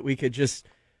way that we could just,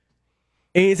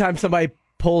 anytime somebody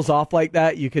pulls off like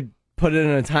that, you could put it in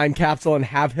a time capsule and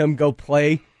have him go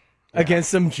play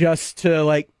against them just to,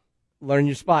 like, learn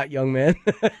your spot, young man.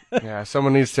 Yeah,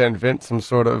 someone needs to invent some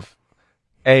sort of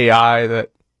AI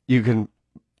that you can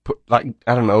put, like,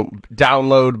 I don't know,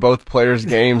 download both players'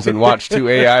 games and watch 2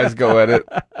 AIs go at it.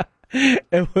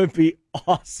 It would be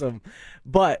awesome.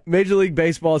 But Major League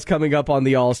Baseball is coming up on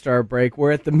the All-Star break.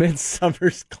 We're at the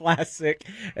Midsummer's Classic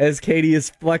as Katie is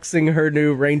flexing her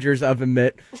new Rangers oven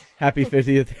mitt. Happy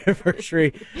 50th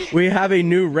anniversary. We have a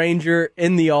new Ranger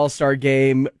in the All-Star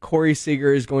game. Corey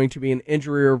Seager is going to be an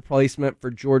injury replacement for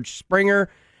George Springer,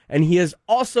 and he is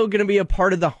also going to be a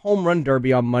part of the Home Run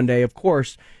Derby on Monday. Of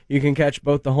course, you can catch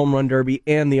both the Home Run Derby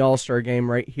and the All-Star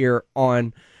game right here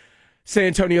on San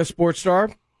Antonio Sports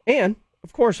Star. And,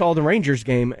 of course, all the Rangers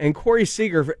game. And Corey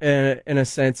Seager, in a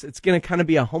sense, it's going to kind of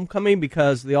be a homecoming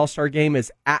because the All-Star game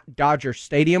is at Dodger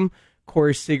Stadium.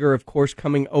 Corey Seager, of course,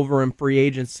 coming over in free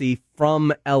agency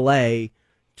from L.A.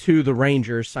 to the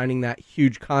Rangers, signing that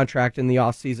huge contract in the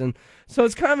offseason. So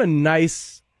it's kind of a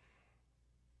nice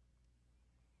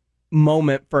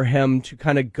moment for him to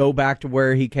kind of go back to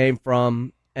where he came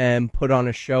from and put on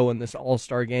a show in this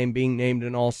All-Star game, being named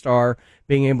an All-Star,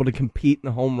 being able to compete in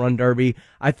the Home Run Derby.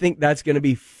 I think that's going to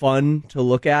be fun to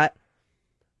look at.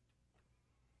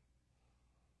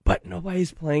 But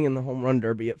nobody's playing in the Home Run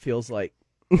Derby, it feels like.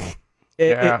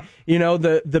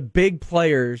 The big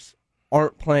players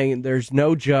aren't playing. There's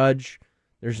no Judge.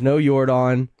 There's no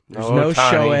Yordan. There's no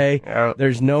Shohei. Yep.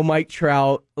 There's no Mike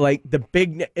Trout. Like the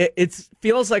big, it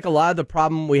feels like a lot of the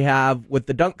problem we have with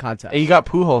the dunk contest. Hey, you got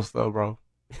Pujols though, bro.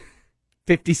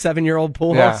 57-year-old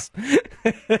Pujols.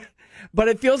 Yeah. But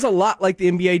it feels a lot like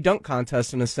the NBA dunk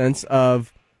contest in a sense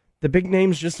of the big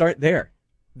names just aren't there.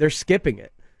 They're skipping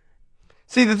it.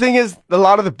 See, the thing is, a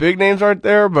lot of the big names aren't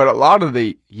there, but a lot of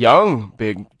the young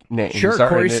big names. Sure,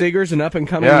 Corey Seager's an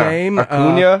up-and-coming name.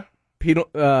 Acuna.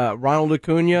 Ronald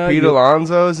Acuna. Pete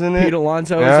Alonso's in it. Pete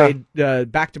Alonso is a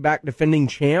back-to-back defending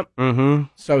champ. Mm-hmm.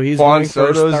 So he's Juan going for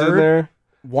his Soto's third. in there.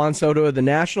 Juan Soto of the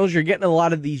Nationals. You're getting a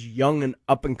lot of these young and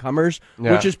up-and-comers,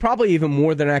 which is probably even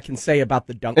more than I can say about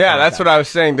the dunk contest. That's what I was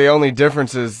saying. The only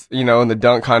difference is, in the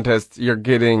dunk contest, you're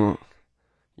getting,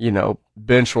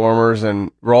 bench warmers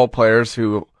and role players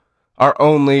who are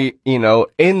only, in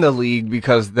the league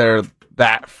because they're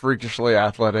that freakishly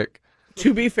athletic.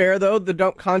 To be fair, though, the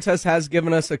dunk contest has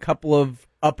given us a couple of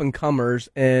up-and-comers,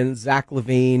 and Zach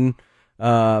LaVine,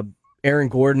 Aaron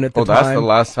Gordon at the time. Well, that's the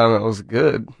last time it was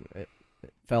good.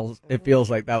 It feels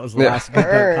like that was the last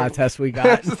dunk contest we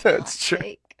got. That's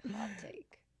true. Hot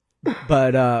take.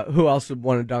 But who else would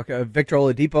want to dunk? Victor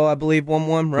Oladipo, I believe, won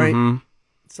one, right? Mm-hmm.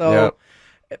 So,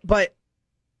 but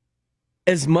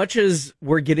as much as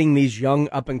we're getting these young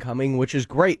up-and-coming, which is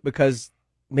great because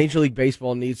Major League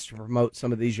Baseball needs to promote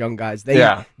some of these young guys.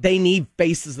 They need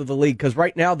faces of the league because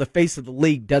right now the face of the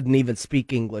league doesn't even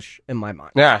speak English in my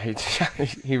mind. Yeah,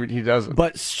 he doesn't.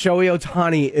 But Shohei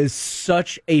Ohtani is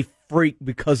such a freak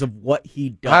because of what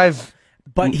he does.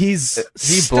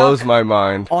 He blows my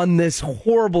mind on this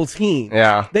horrible team.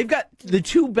 Yeah, they've got the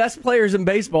two best players in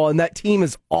baseball, and that team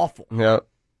is awful. Yeah,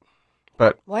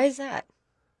 but why is that?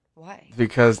 Why?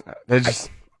 Because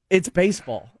it's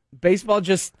baseball. Baseball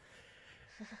just.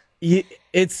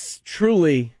 It's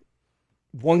truly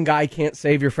one guy can't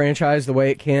save your franchise the way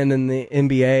it can in the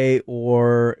NBA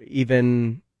or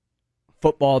even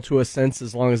football to a sense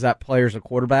as long as that player's a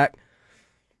quarterback.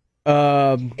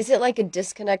 Is it like a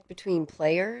disconnect between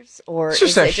players, or it's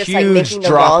just is a it just huge like making the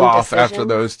drop wrong off decisions? after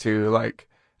those two? Like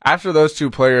after those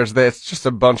two players, it's just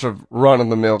a bunch of run of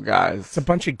the mill guys. It's a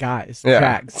bunch of guys. Yeah.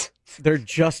 Jags. They're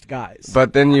just guys.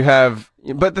 But then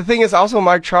but the thing is also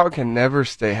Mike Trout can never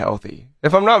stay healthy.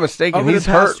 If I'm not mistaken, over he's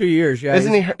the past hurt. 2 years. Yeah,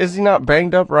 Is he not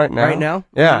banged up right now? Right now?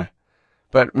 Yeah.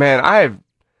 But man, I've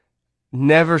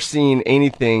never seen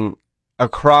anything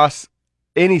across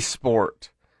any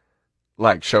sport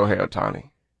like Shohei Ohtani.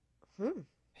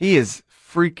 He is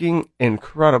freaking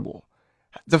incredible.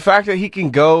 The fact that he can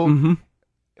go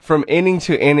from inning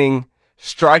to inning,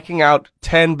 striking out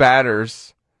 10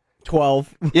 batters.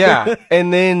 12. Yeah,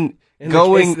 and then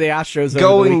going the Astros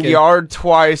going yard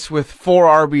twice with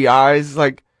 4 RBIs.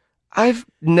 Like, I've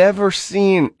never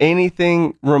seen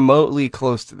anything remotely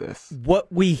close to this.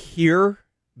 What we hear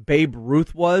Babe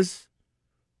Ruth was,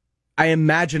 I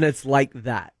imagine it's like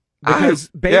that. Because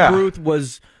Babe Ruth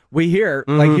was, we hear,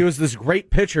 like he was this great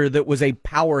pitcher that was a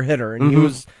power hitter, and he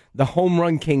was the home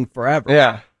run king forever.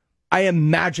 Yeah. I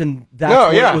imagine that's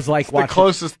what it was like it's watching. the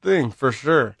closest thing, for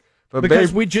sure. But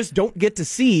because we just don't get to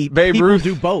see Babe people Ruth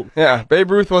do both. Yeah, Babe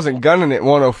Ruth wasn't gunning at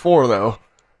 104 though.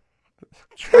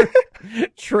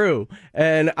 True.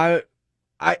 And I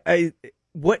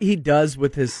what he does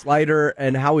with his slider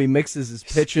and how he mixes his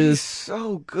pitches, he's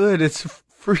so good. It's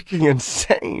freaking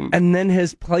insane. And then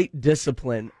his plate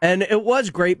discipline. And it was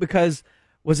great because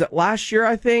was it last year,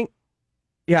 I think?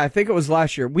 Yeah, I think it was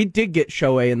last year. We did get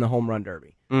Shohei in the home run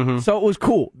derby. So it was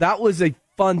cool. That was a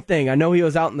fun thing. I know he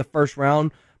was out in the first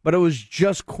round, but it was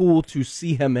just cool to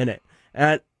see him in it.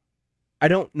 And I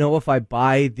don't know if I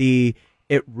buy the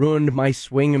it ruined my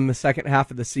swing in the second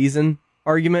half of the season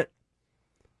argument.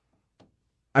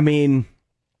 I mean,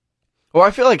 well,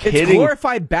 I feel like it's hitting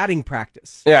glorified batting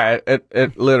practice. Yeah,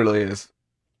 it literally is.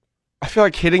 I feel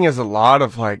like hitting is a lot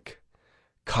of like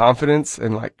confidence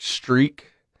and like streak.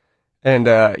 And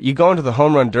you go into the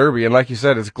home run derby, and like you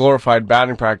said, it's glorified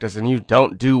batting practice, and you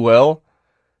don't do well.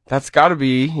 That's got to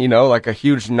be, like a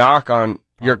huge knock on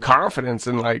your confidence,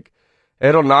 and like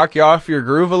it'll knock you off your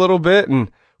groove a little bit.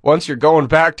 And once you're going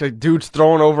back to dudes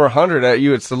throwing over 100 at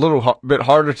you, it's a little bit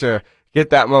harder to get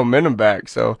that momentum back.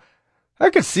 So I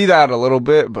could see that a little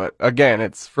bit, but again,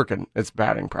 it's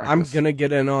batting practice. I'm gonna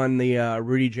get in on the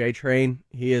Rudy J train.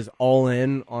 He is all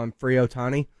in on free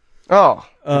Ohtani. Oh,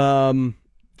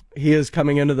 he is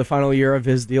coming into the final year of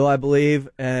his deal, I believe,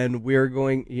 and we're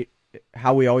going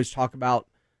how we always talk about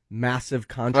massive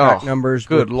contract numbers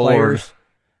with players.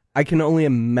 I can only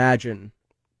imagine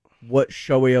what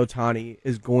Shohei Ohtani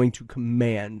is going to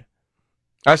command.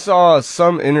 I saw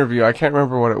some interview, I can't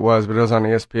remember what it was, but it was on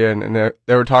ESPN, and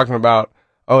they were talking about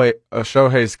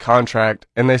Shohei's contract,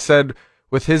 and they said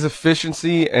with his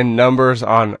efficiency and numbers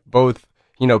on both,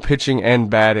 pitching and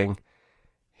batting,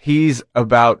 he's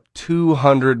about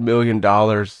 $200 million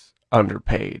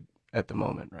underpaid at the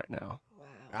moment right now. Wow.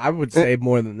 I would say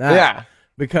more than that. Yeah.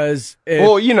 Because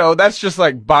that's just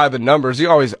like by the numbers.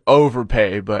 You always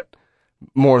overpay, but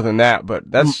more than that. But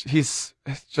it's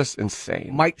just insane.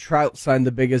 Mike Trout signed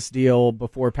the biggest deal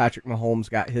before Patrick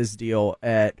Mahomes got his deal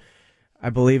at I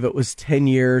believe it was 10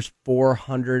 years,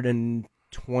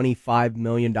 $425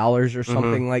 million or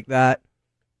something like that.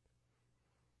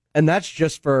 And that's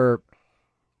just for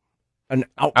an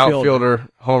outfielder,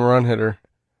 home run hitter.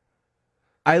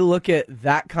 I look at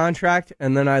that contract,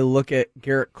 and then I look at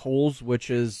Garrett Cole's,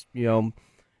 which is, 8-10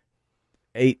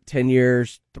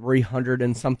 years, 300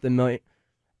 and something million.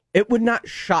 It would not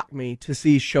shock me to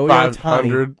see Shohei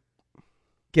Ohtani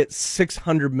get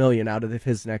 $600 million out of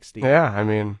his next deal. Yeah, I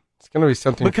mean, it's going to be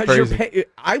something crazy.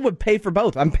 I would pay for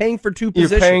both. I'm paying for two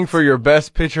positions. You're paying for your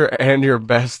best pitcher and your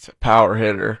best power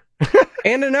hitter.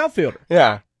 And an outfielder.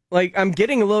 Yeah. Like, I'm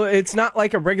getting a little... It's not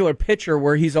like a regular pitcher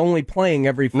where he's only playing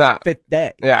every fifth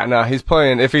day. Yeah, no, he's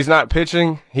playing... If he's not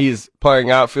pitching, he's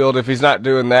playing outfield. If he's not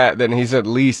doing that, then he's at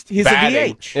least batting.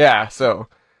 A DH. Yeah, so...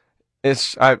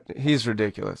 he's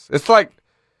ridiculous. It's like...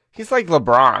 He's like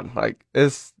LeBron. Like,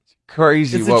 it's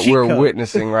crazy what we're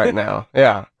witnessing right now.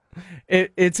 Yeah.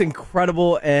 It's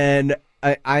incredible, and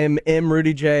I am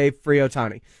Rudy J. Free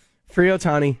Ohtani. Free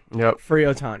Ohtani. Yep. Free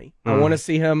Ohtani. I want to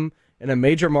see him in a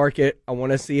major market. I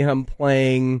want to see him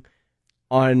playing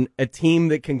on a team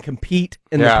that can compete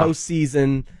in the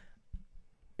postseason.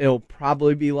 It'll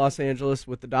probably be Los Angeles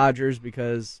with the Dodgers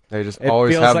because they just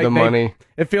always have the money.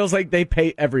 It feels like they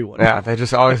pay everyone. Yeah, they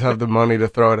just always have the money to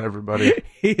throw at everybody.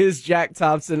 He is Jack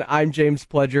Thompson. I'm James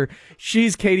Pledger.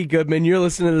 She's Katie Goodman. You're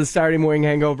listening to the Saturday Morning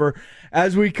Hangover.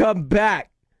 As we come back,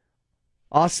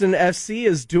 Austin FC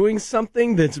is doing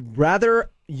something that's rather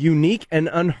unique and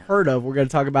unheard of. We're going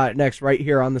to talk about it next right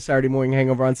here on the Saturday Morning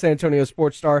Hangover on San Antonio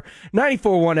Sports Star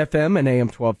 94.1 FM and AM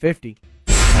 1250.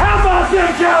 How about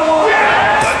them Cowboys?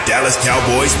 Yeah! The Dallas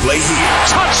Cowboys play here.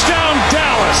 Touchdown,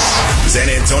 Dallas! San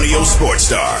Antonio Sports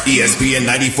Star, ESPN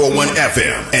 94.1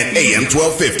 FM and AM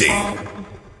 1250.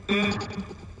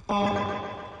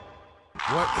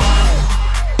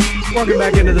 Welcome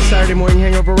back into the Saturday Morning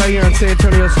Hangover right here on San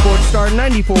Antonio Sports Star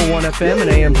 94.1 FM and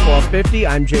AM 1250.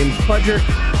 I'm James Pledger.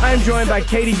 I am joined by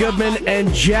Katie Goodman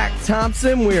and Jack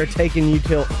Thompson. We are taking you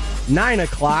till 9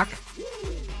 o'clock.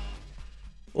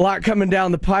 A lot coming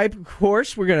down the pipe, of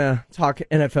course. We're going to talk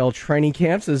NFL training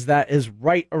camps as that is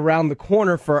right around the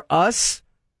corner for us.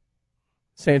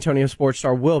 San Antonio Sports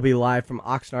Star will be live from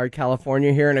Oxnard,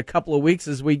 California here in a couple of weeks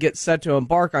as we get set to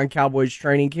embark on Cowboys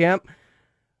training camp.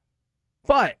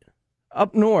 But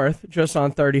up north, just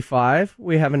on 35,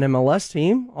 we have an MLS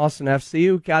team, Austin FC,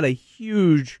 who got a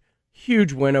huge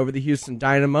win over the Houston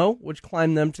Dynamo, which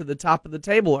climbed them to the top of the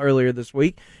table earlier this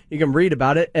week. You can read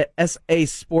about it at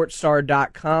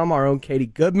sasportsstar.com. Our own Katie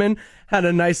Goodman had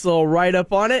a nice little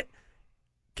write-up on it.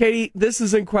 Katie, this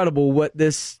is incredible what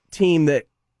this team that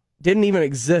didn't even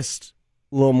exist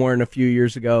a little more than a few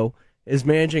years ago is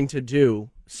managing to do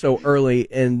so early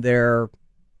in their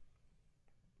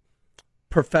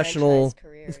professional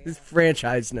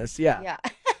franchiseness. Yeah.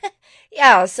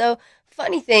 Yeah, so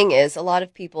funny thing is, a lot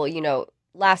of people,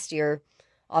 last year,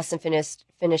 Austin finished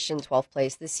in 12th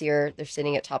place. This year, they're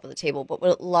sitting at top of the table. But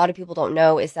what a lot of people don't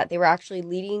know is that they were actually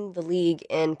leading the league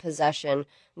in possession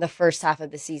in the first half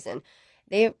of the season.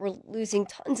 They were losing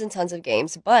tons and tons of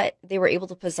games, but they were able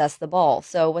to possess the ball.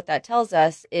 So what that tells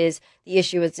us is the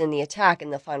issue is in the attack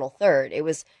in the final third. It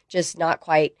was just not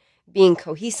quite being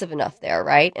cohesive enough there,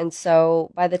 right? And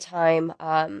so by the time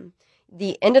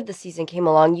the end of the season came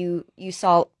along, you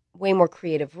saw way more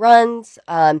creative runs.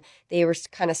 They were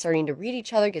kind of starting to read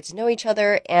each other, get to know each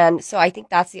other. And so I think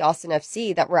that's the Austin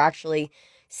FC that we're actually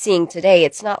seeing today.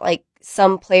 It's not like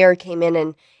some player came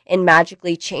in and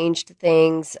magically changed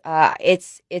things.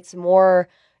 It's more,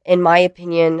 in my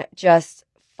opinion, just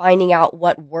finding out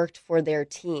what worked for their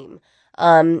team.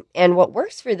 And what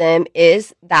works for them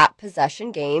is that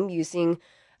possession game, using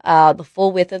the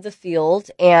full width of the field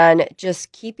and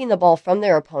just keeping the ball from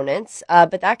their opponents.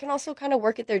 But that can also kind of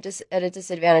work at at a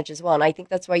disadvantage as well. And I think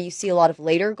that's why you see a lot of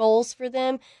later goals for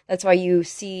them. That's why you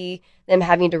see them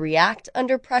having to react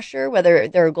under pressure, whether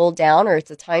they're a goal down or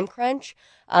it's a time crunch.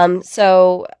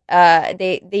 So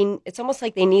it's almost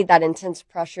like they need that intense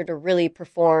pressure to really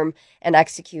perform and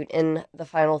execute in the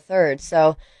final third.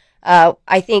 So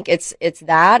I think it's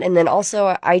that. And then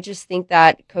also I just think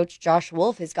that Coach Josh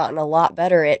Wolf has gotten a lot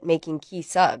better at making key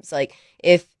subs. Like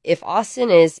if Austin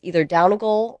is either down a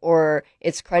goal or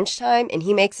it's crunch time and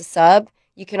he makes a sub,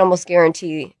 you can almost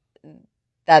guarantee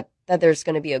that there's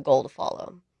going to be a goal to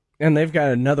follow. And they've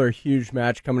got another huge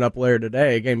match coming up later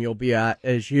today, a game you'll be at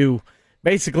as you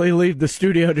basically leave the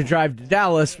studio to drive to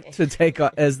Dallas to take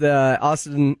as the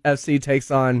Austin FC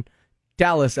takes on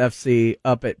Dallas FC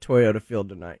up at Toyota Field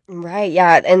tonight. Right,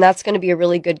 yeah, and that's going to be a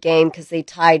really good game because they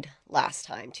tied last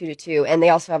time, 2-2, and they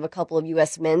also have a couple of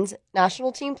U.S. men's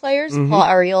national team players, Paul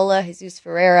Arriola, Jesus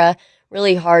Ferreira,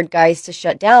 really hard guys to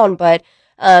shut down. But,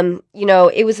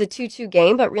 it was a 2-2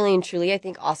 game, but really and truly, I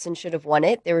think Austin should have won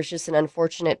it. There was just an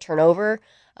unfortunate turnover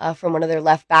from one of their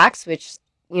left backs, which,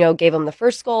 gave them the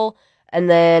first goal. And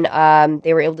then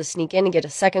they were able to sneak in and get a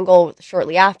second goal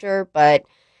shortly after. But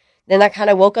then that kind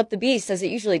of woke up the beast, as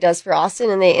it usually does for Austin.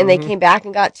 And they came back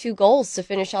and got 2 goals to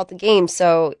finish out the game.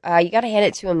 So you got to hand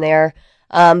it to them there.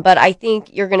 But I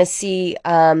think you're going to see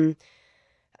a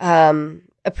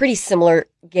pretty similar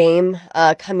game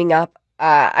coming up.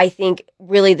 I think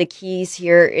really the keys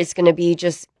here is going to be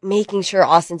just making sure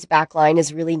Austin's back line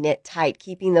is really knit tight,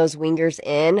 keeping those wingers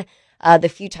in. The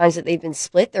few times that they've been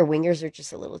split, their wingers are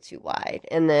just a little too wide.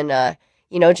 And then,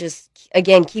 just,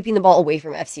 again, keeping the ball away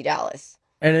from FC Dallas.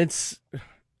 And it's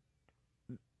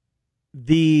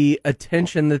the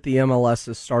attention that the MLS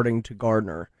is starting to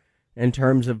garner in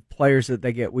terms of players that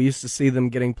they get. We used to see them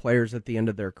getting players at the end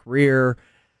of their career.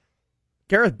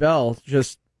 Gareth Bell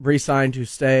just re-signed to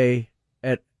stay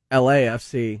at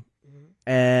LAFC,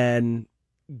 and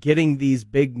getting these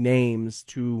big names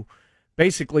to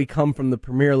basically come from the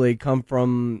Premier League, come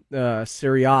from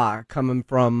Serie A, coming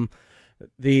from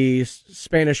the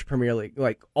Spanish Premier League,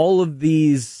 like all of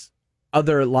these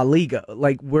other La Liga.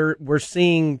 Like we're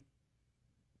seeing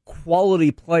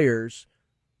quality players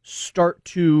start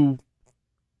to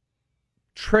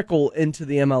trickle into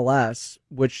the MLS,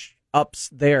 which ups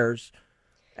theirs.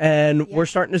 And we're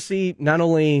starting to see not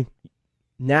only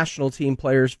national team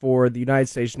players for the United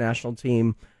States national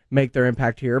team make their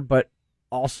impact here, but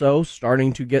also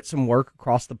starting to get some work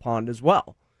across the pond as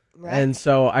well. Right. And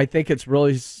so I think it's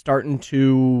really starting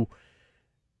to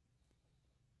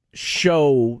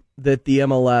show that the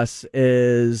MLS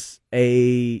is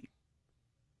a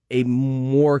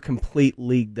more complete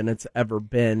league than it's ever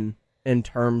been in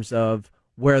terms of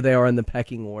where they are in the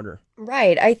pecking order.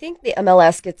 Right. I think the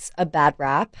MLS gets a bad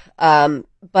rap,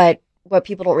 but what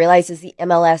people don't realize is the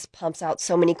MLS pumps out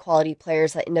so many quality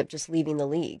players that end up just leaving the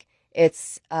league.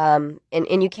 It's and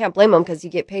you can't blame them because you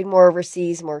get paid more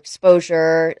overseas, more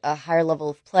exposure, a higher level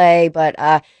of play. But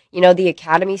the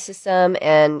academy system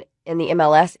and the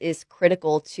MLS is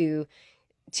critical to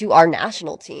our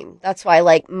national team. That's why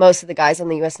like most of the guys on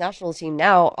the U.S. national team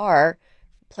now are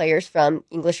players from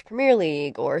English Premier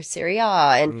League or Serie A.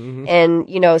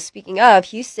 And speaking of,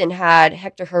 Houston had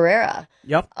Hector Herrera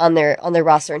on their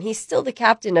roster, and he's still the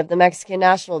captain of the Mexican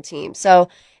national team. So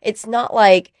it's not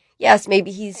like, yes,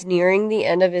 maybe he's nearing the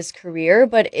end of his career,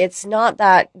 but it's not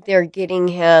that they're getting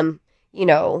him,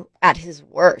 at his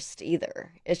worst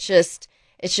either. It's just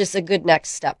a good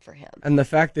next step for him. And the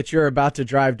fact that you're about to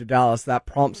drive to Dallas, that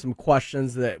prompts some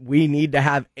questions that we need to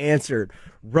have answered.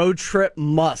 Road trip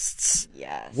musts.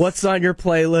 Yes. What's on your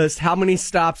playlist? How many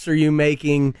stops are you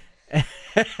making?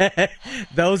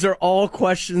 Those are all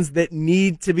questions that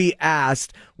need to be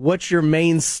asked. What's your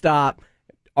main stop?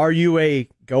 Are you a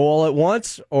go all at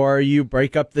once, or you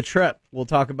break up the trip? We'll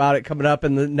talk about it coming up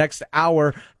in the next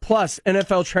hour. Plus,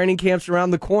 NFL training camps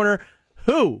around the corner.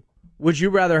 Who would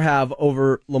you rather have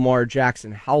over Lamar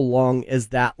Jackson? How long is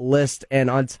that list?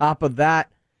 And on top of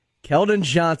that, Keldon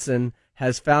Johnson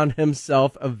has found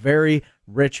himself a very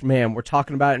rich man. We're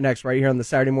talking about it next right here on the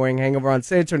Saturday Morning Hangover on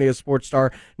San Antonio Sports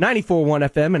Star 94.1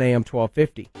 FM and AM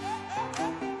 1250.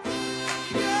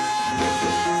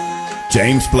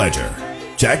 James Pledger,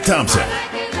 Jack Thompson,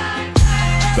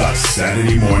 the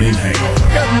Saturday Morning Hangover.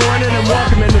 Good morning and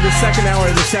welcome into the second hour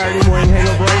of the Saturday Morning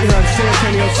Hangover right here on San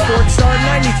Antonio Sports Star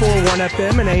 94.1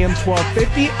 FM and AM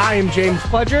 1250. I am James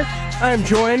Pledger. I am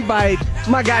joined by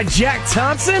my guy Jack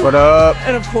Thompson. What up?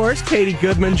 And of course, Katie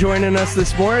Goodman joining us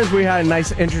this morning as we had a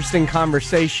nice, interesting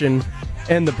conversation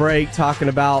in the break talking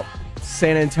about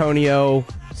San Antonio,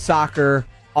 soccer,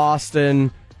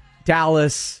 Austin,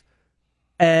 Dallas,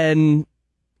 and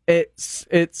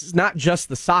it's not just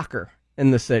the soccer in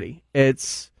the city.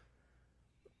 It's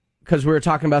because we were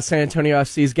talking about San Antonio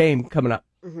FC's game coming up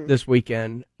this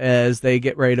weekend as they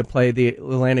get ready to play the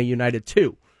Atlanta United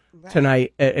 2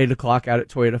 tonight at 8 o'clock out at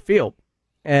Toyota Field.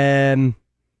 And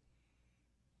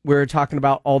we were talking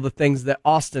about all the things that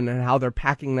Austin and how they're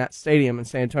packing that stadium, and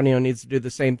San Antonio needs to do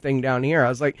the same thing down here. I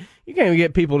was like, you can't even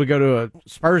get people to go to a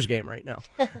Spurs game right now.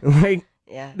 Like,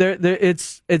 yeah,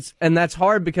 it's and that's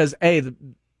hard because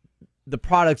the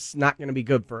product's not going to be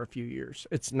good for a few years.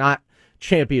 It's not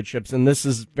championships, and this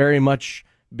has very much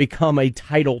become a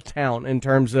title town in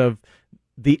terms of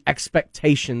the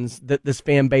expectations that this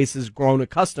fan base has grown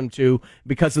accustomed to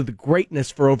because of the greatness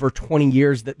for over 20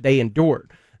 years that they endured.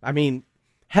 I mean,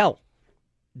 hell,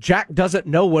 Jack doesn't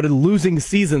know what a losing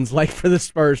season's like for the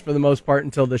Spurs for the most part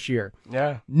until this year.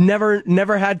 Yeah.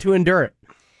 Never had to endure it.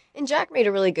 And Jack made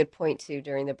a really good point, too,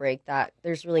 during the break, that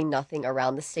there's really nothing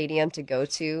around the stadium to go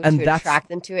to attract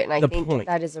them to it. And I think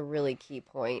that is a really key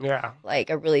point. Yeah. Like,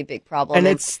 a really big problem. And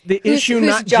it's the issue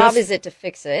whose job is it to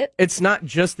fix it? It's not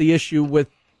just the issue with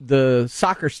the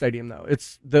soccer stadium, though.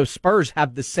 It's the Spurs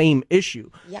have the same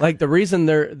issue. Yeah. Like, the reason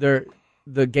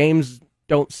the games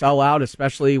don't sell out,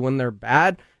 especially when they're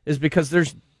bad, is because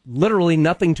there's literally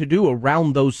nothing to do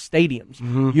around those stadiums.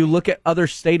 Mm-hmm. You look at other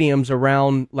stadiums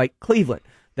around, like Cleveland.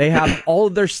 They have all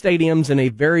of their stadiums in a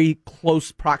very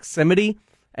close proximity,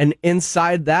 and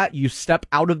inside that, you step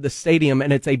out of the stadium,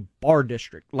 and it's a bar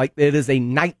district. Like, it is a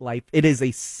nightlife. It is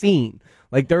a scene.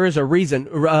 Like, there is a reason.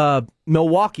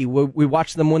 Milwaukee, we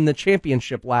watched them win the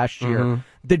championship last year. Mm-hmm.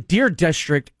 The Deer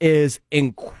District is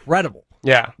incredible.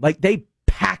 Yeah. Like, they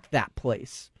pack that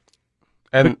place.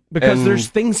 Because there's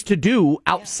things to do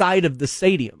outside of the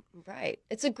stadium. Right.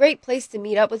 It's a great place to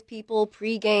meet up with people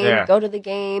pre-game, go to the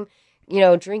game,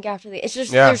 drink after it's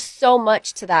just, there's so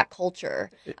much to that culture.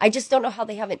 I just don't know how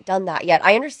they haven't done that yet.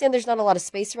 I understand there's not a lot of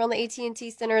space around the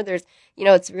AT&T Center. There's,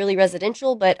 it's really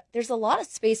residential, but there's a lot of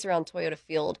space around Toyota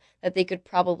Field that they could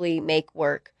probably make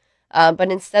work.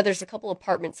 But instead, there's a couple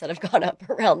apartments that have gone up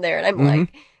around there. And I'm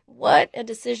like, what a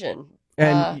decision.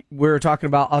 And we were talking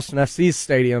about Austin FC's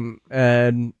stadium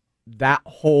and that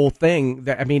whole thing.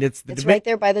 It's right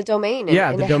there by the Domain.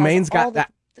 And the Domain's got the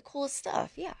coolest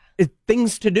stuff. Yeah.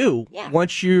 Things to do. Yeah.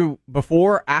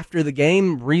 Before, after the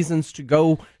game, reasons to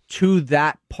go to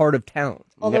that part of town.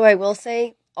 Although I will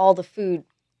say, all the food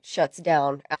shuts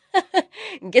down.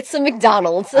 Get some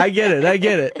McDonald's. I get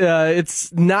it.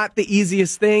 It's not the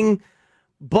easiest thing,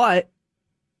 but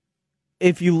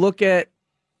if you look at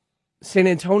San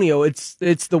Antonio, it's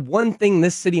the one thing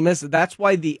this city misses. That's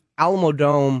why the Alamo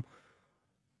Dome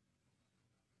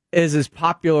is as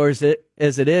popular as it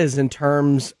is in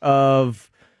terms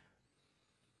of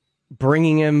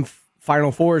bringing in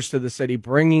Final Fours to the city,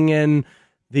 bringing in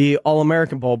the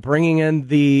All-American Bowl, bringing in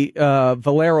the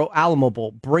Valero Alamo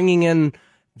Bowl, bringing in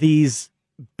these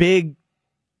big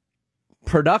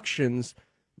productions,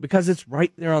 because it's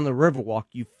right there on the Riverwalk.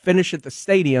 You finish at the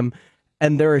stadium,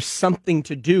 and there is something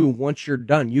to do once you're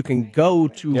done. You can go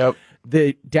to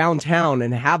the downtown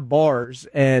and have bars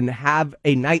and have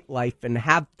a nightlife and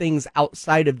have things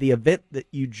outside of the event that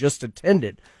you just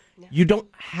attended. Yeah. You don't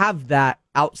have that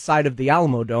outside of the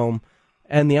Alamo Dome,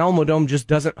 and the Alamo Dome just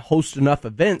doesn't host enough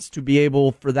events to be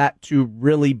able for that to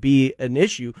really be an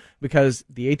issue, because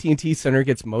the AT&T Center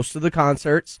gets most of the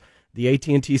concerts. The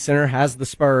AT&T Center has the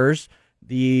Spurs.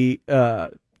 The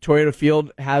Toyota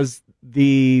Field has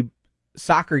the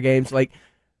soccer games, like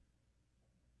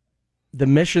the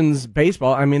Missions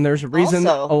baseball. There's a reason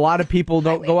a lot of people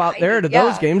don't go out there to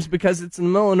those games, because it's in the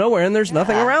middle of nowhere and there's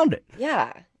nothing around it.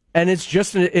 Yeah. And it's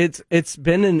just it's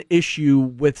been an issue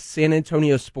with San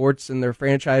Antonio sports and their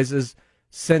franchises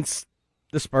since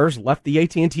the Spurs left the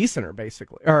AT&T Center,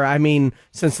 basically. Or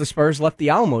since the Spurs left the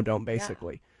Alamo Dome,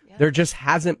 basically. Yeah. There just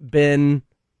hasn't been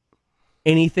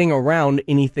anything around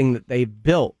anything that they've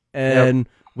built. And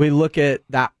we look at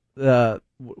that.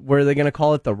 What are they going to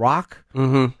call it? The Rock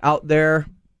out there,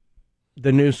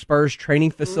 the new Spurs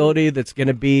training facility that's going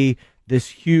to be this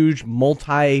huge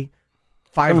 $500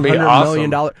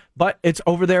 million, but it's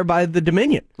over there by the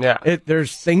Dominion. Yeah,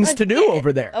 there's things to do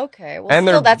over there. Okay,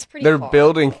 well, that's pretty. They're far.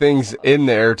 building things in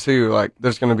there too. Like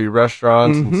there's going to be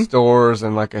restaurants and stores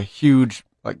and like a huge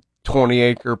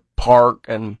 20-acre park,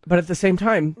 but at the same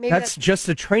time, that's just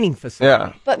a training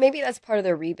facility. Yeah, but maybe that's part of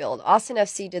their rebuild. Austin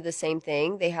FC did the same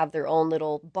thing. They have their own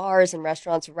little bars and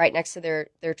restaurants right next to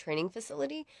their training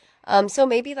facility. So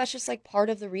maybe that's just like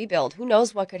part of the rebuild. Who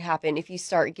knows what could happen if you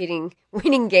start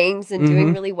winning games and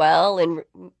doing really well, and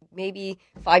maybe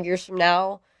 5 years from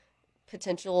now,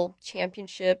 potential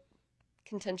championship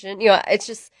contention. It's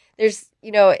just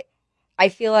I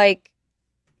feel like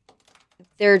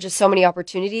there are just so many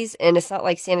opportunities, and it's not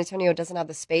like San Antonio doesn't have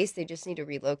the space. They just need to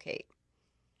relocate.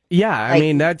 Yeah,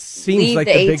 that seems like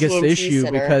the biggest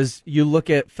issue, because you look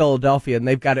at Philadelphia and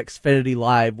they've got Xfinity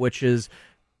Live, which is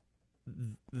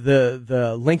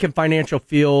the Lincoln Financial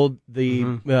Field, the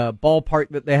ballpark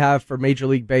that they have for Major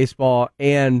League Baseball,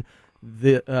 and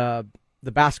the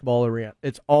basketball arena.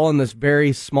 It's all in this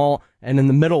very small, and in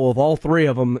the middle of all three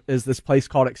of them is this place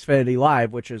called Xfinity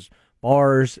Live, which is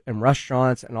bars and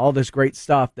restaurants and all this great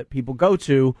stuff that people go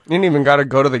to. You didn't even got to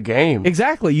go to the game.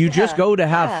 Exactly. You just go to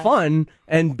have fun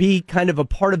and be kind of a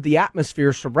part of the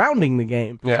atmosphere surrounding the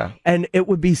game. Yeah. And it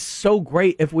would be so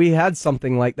great if we had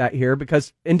something like that here,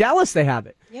 because in Dallas they have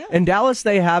it. Yeah. In Dallas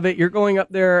they have it. You're going up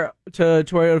there to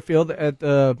Toyota Field at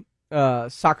the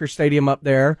soccer stadium up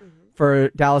there for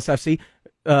Dallas FC.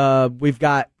 we've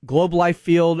got Globe Life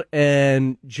Field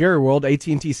and Jerry World,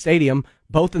 AT&T Stadium,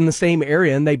 both in the same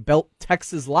area, and they built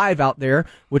Texas Live out there,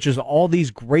 which is all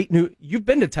these great new. You've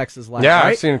been to Texas Live, yeah, right?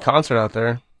 I've seen a concert out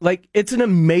there. Like, it's an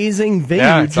amazing venue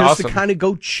Yeah, just to kind of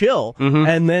go chill.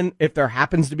 And then if there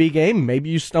happens to be a game, maybe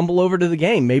you stumble over to the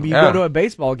game. Maybe you go to a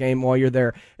baseball game while you're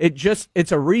there.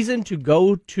 It's a reason to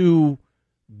go to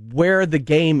where the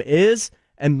game is,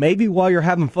 and maybe while you're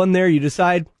having fun there, you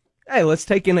decide, hey, let's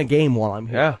take in a game while I'm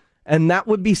here. Yeah. And that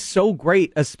would be so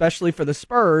great, especially for the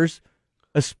Spurs,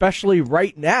 especially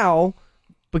right now,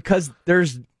 because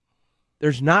there's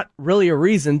not really a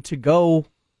reason to go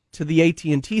to the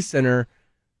AT&T Center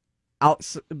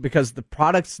out, because the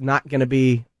product's not going to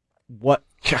be what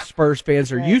Spurs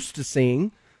fans are used to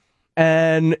seeing.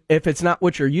 And if it's not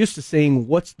what you're used to seeing,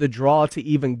 what's the draw to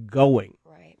even going?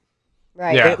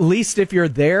 Right. Yeah. At least if you're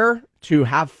there to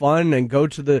have fun and go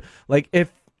to the, like,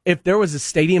 if there was a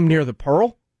stadium near the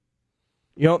Pearl,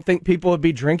 you don't think people would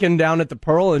be drinking down at the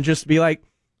Pearl and just be like,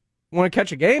 want to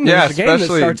catch a game? Yeah, There's a game that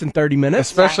starts in 30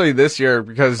 minutes. Especially this year,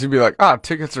 because you'd be like,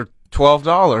 tickets are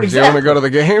 $12. Exactly. You want to go to the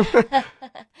game?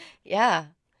 Yeah.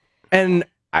 And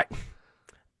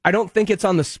I don't think it's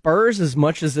on the Spurs as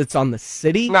much as it's on the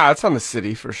city. Nah, it's on the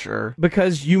city for sure.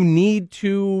 Because you need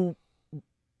to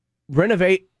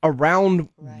renovate around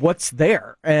what's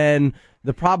there. And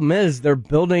the problem is they're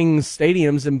building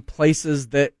stadiums in places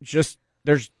that just,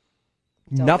 there's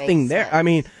nothing there. I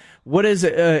mean, what is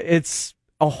it? It's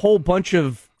a whole bunch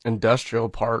of industrial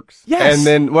parks. Yes. And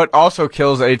then what also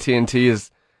kills AT&T is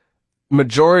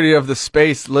majority of the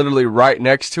space literally right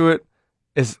next to it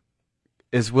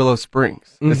is Willow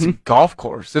Springs. It's a golf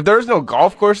course. If there was no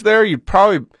golf course there, you'd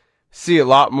probably see a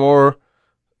lot more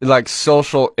like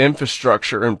social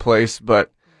infrastructure in place,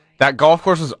 but that golf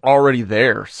course is already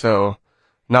there, so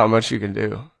not much you can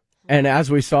do. And as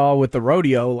we saw with the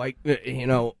rodeo, like, you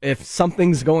know, if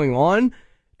something's going on,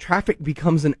 traffic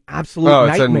becomes an absolute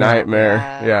nightmare. It's a nightmare.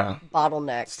 Yeah.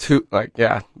 Bottlenecks. It's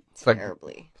like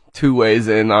terribly. 2 ways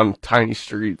in on tiny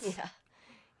streets.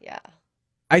 Yeah.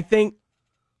 I think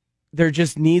there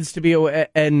just needs to be a way,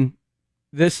 and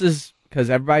this is because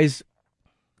everybody's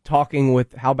talking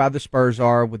with how bad the Spurs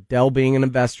are, with Dell being an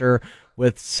investor,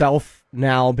 with Self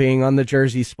now being on the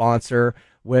jersey sponsor,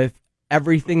 with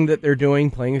everything that they're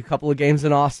doing, playing a couple of games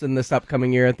in Austin this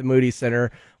upcoming year at the Moody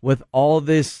Center, with all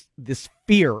this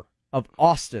fear of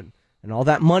Austin and all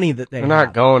that money that they're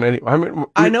not going anywhere. I mean,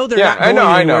 I know they're not going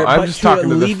anywhere. I'm just talking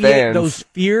to the fans. Those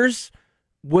fears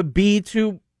would be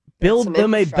to build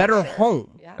them a better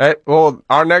home. Well,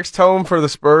 our next home for the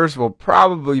Spurs will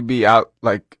probably be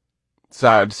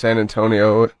outside San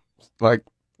Antonio, like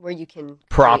where you can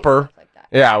proper. Like that.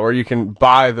 Yeah, where you can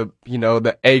buy the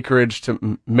acreage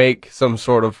to make some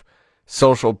sort of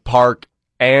social park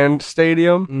and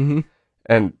stadium. Mm-hmm.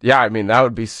 And yeah, I mean, that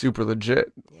would be super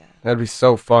legit. Yeah. That'd be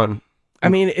so fun. I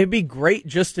mean, it'd be great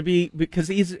just to be,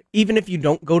 because even if you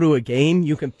don't go to a game,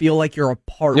 you can feel like you're a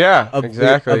part of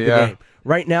the game.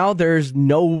 Right now, there's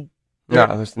no...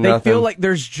 there's nothing. They feel like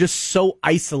there's just so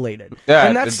isolated. Yeah,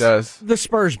 and that's it does. The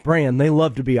Spurs brand. They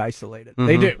love to be isolated.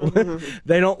 They do.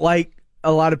 They don't like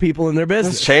a lot of people in their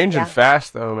business. It's changing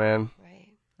fast, though, man. Right.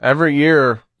 Every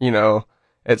year,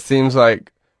 it seems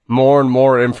like more and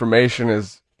more information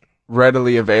is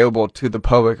readily available to the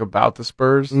public about the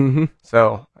Spurs. Mm-hmm.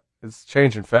 So it's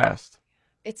changing fast.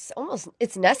 It's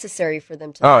necessary for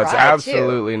them to thrive, it's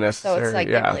absolutely too. necessary. So it's like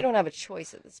they really don't have a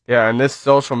choice at this point. Yeah, in this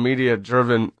social media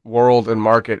driven world and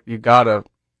market, you gotta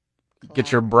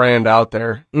get your brand out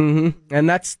there. Mm-hmm. And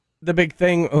that's the big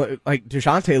thing. Like,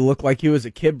 DeJounte looked like he was a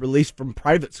kid released from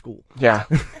private school. Yeah.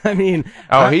 I mean,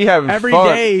 he having every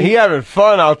fun. day He having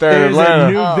fun out there in There's Atlanta.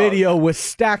 a new video with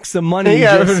stacks of money. He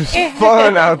having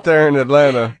fun out there in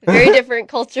Atlanta. Very different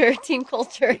culture, team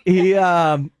culture. He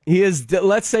is.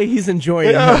 Let's say he's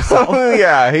enjoying himself.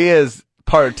 Yeah, he is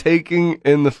partaking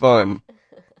in the fun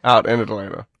out in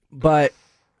Atlanta. But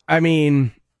I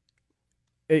mean,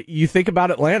 you think about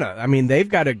Atlanta. I mean, they've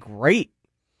got a great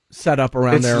setup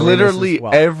around there. It's literally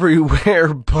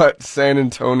everywhere but San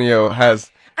Antonio has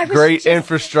great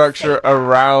infrastructure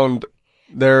around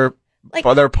their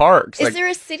parks. Is there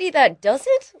a city that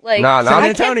doesn't? San Antonio.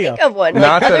 I can't think of one.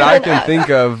 Not that I can think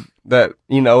of that,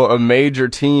 a major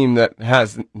team that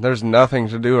there's nothing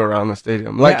to do around the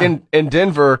stadium. Like in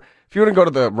Denver, if you want to go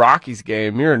to the Rockies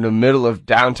game, you're in the middle of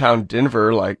downtown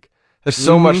Denver. Like, there's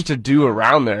so much to do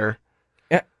around there.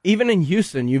 Yeah, even in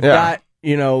Houston, you've got,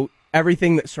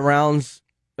 everything that surrounds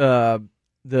the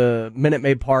Minute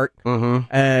Maid Park,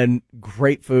 and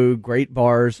great food, great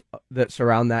bars that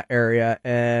surround that area.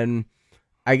 And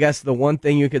I guess the one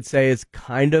thing you could say is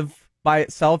kind of by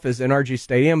itself is NRG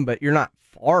Stadium, but you're not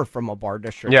far from a bar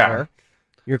district. Yeah. There.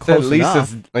 You're close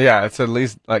enough. It's at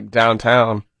least like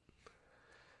downtown.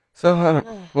 So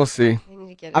we'll see.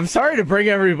 I'm sorry to bring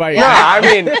everybody. No, I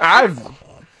mean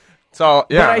So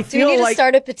yeah. But I feel Do we need like, to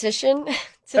start a petition to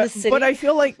the city? But I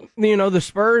feel like the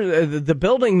Spurs, the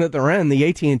building that they're in, the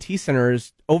AT&T Center,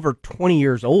 is over 20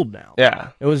 years old now. Yeah.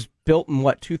 It was built in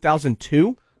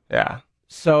 2002. Yeah.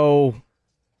 So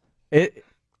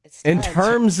in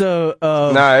terms of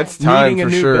it's time needing a for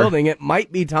new sure. building, it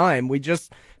might be time. We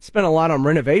just spent a lot on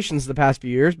renovations the past few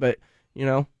years, but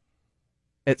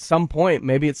at some point,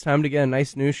 maybe it's time to get a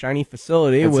nice new shiny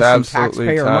facility with some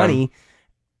taxpayer money,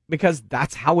 because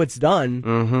that's how it's done.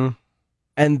 Mm-hmm.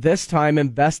 And this time,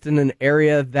 invest in an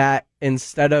area that,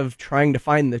 instead of trying to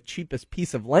find the cheapest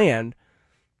piece of land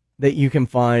that you can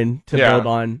find to build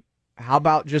on, how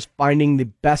about just finding the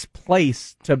best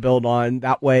place to build on?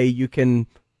 That way you can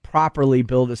properly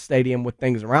build a stadium with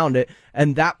things around it.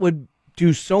 And that would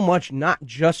do so much, not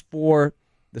just for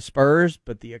the Spurs,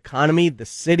 but the economy, the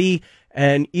city,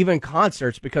 and even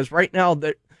concerts. Because right now,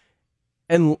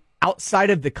 and outside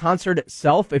of the concert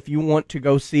itself, if you want to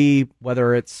go see,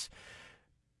 whether it's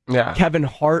Kevin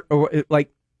Hart or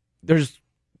there's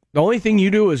the only thing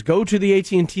you do is go to the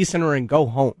AT&T Center and go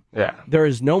home. Yeah, there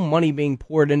is no money being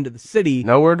poured into the city.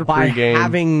 Nowhere to by pregame.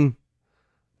 Having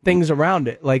things around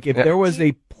it. Like if there was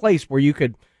a place where you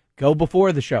could go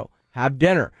before the show, have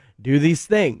dinner, do these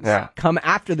things, come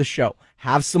after the show,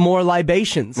 have some more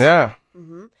libations. Yeah.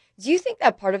 Mm-hmm. Do you think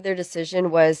that part of their decision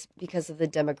was because of the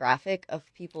demographic of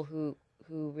people who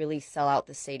really sell out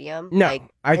the stadium? No,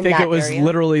 I think it was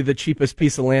literally the cheapest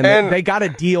piece of land. And they got a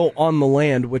deal on the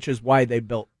land, which is why they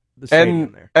built the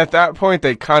stadium there. At that point,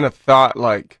 they kind of thought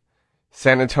like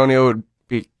San Antonio would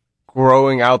be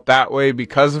growing out that way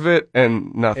because of it,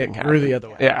 and nothing happened. Grew the other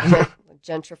way. Yeah.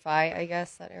 Gentrify, I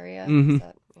guess, that area. Mm-hmm.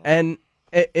 And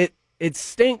it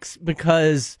stinks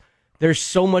because there's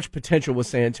so much potential with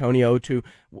San Antonio to,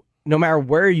 no matter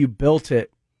where you built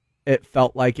it, it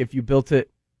felt like if you built it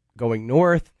going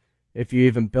north, if you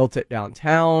even built it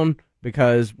downtown,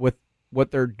 because with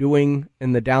what they're doing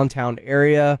in the downtown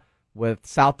area with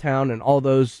Southtown and all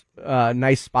those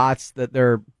nice spots that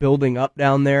they're building up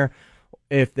down there,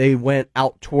 if they went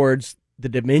out towards the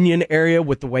Dominion area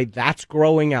with the way that's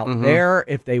growing out there,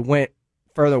 if they went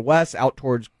further west out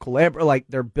towards Culebra, like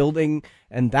they're building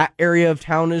and that area of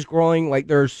town is growing, like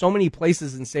there are so many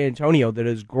places in San Antonio that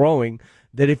is growing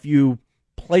that if you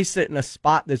place it in a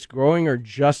spot that's growing or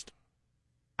just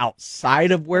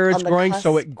outside of where it's growing,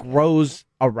 so it grows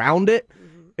around it,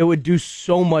 it would do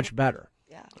so much better.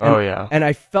 Yeah. And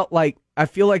I feel like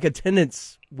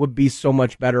attendance would be so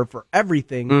much better for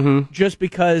everything, just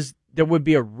because there would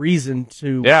be a reason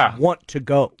to want to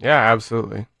go. Yeah,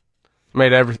 absolutely.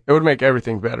 It would make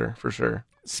everything better for sure.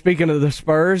 Speaking of the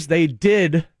Spurs, they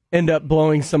did end up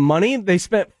blowing some money. They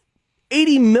spent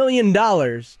 $80 million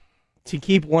to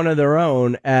keep one of their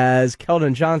own, as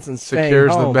Keldon Johnson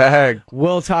secures the bag.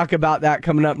 We'll talk about that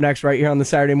coming up next right here on the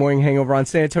Saturday Morning Hangover on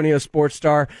San Antonio Sports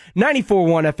Star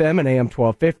 94.1 FM and AM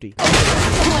 1250.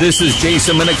 This is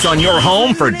Jason Minix on your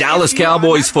home for Dallas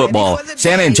Cowboys football.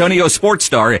 San Antonio Sports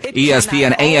Star,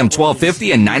 ESPN AM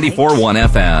 1250 and 94.1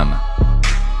 FM.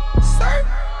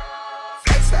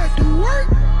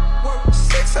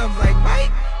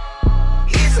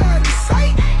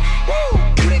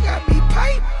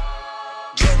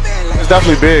 It's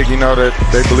definitely big,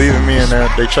 that they believe in me and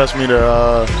that they trust me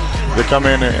to come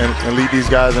in and lead these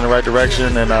guys in the right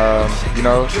direction. And I'm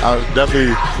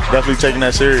definitely taking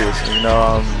that serious.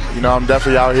 I'm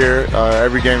definitely out here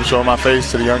every game showing my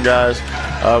face to the young guys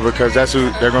because that's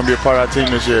who they're going to be a part of our team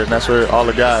this year, and that's where all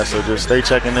the guys. So just stay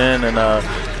checking in and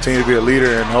continue to be a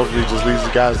leader, and hopefully just lead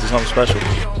the guys to something special.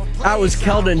 That was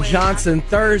Keldon Johnson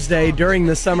Thursday during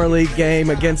the Summer League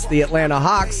game against the Atlanta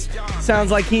Hawks.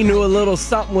 Sounds like he knew a little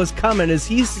something was coming as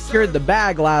he secured the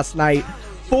bag last night.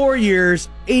 4 years,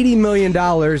 $80 million,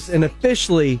 and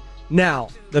officially now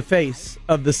the face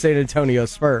of the San Antonio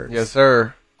Spurs. Yes,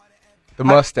 sir. The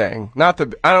Mustang, not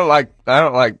the. I don't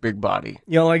like big body.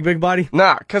 You don't like big body?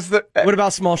 Nah, because What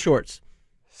about small shorts?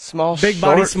 Big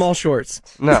body, small shorts.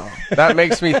 No, that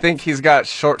makes me think he's got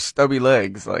short, stubby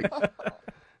legs. Like.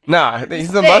 Nah,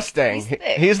 he's the thick. Mustang.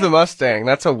 He's the Mustang.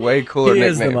 That's a way cooler nickname. He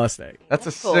is the Mustang. That's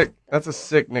a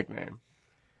sick nickname.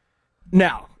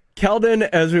 Now, Keldon,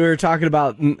 as we were talking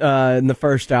about in the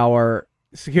first hour,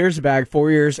 secures the bag,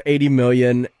 4 years, $80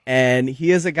 million, and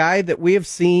he is a guy that we have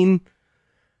seen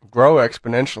grow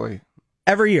exponentially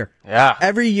every year. Yeah,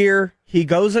 every year he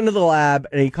goes into the lab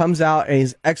and he comes out and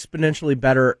he's exponentially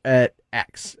better at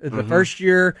X. The first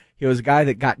year, he was a guy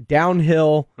that got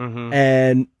downhill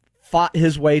and fought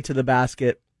his way to the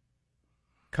basket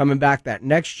coming back that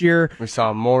next year. We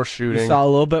saw more shooting. We saw a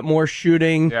little bit more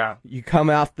shooting. Yeah. You come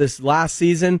out this last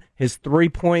season, his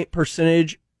 3-point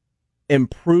percentage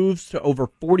improves to over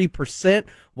 40%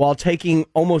 while taking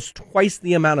almost twice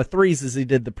the amount of threes as he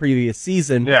did the previous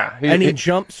season. Yeah. He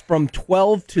jumps from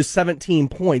 12 to 17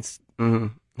 points. Mm-hmm.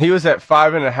 He was at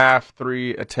 5.5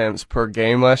 3 attempts per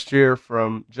game last year,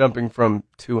 jumping from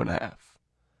 2.5.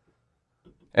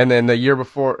 And then the year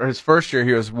before, his first year,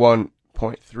 he was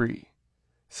 1.3.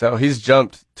 So he's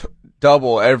jumped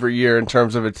double every year in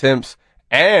terms of attempts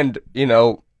and,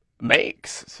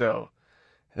 makes. So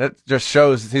that just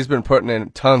shows he's been putting in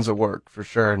tons of work for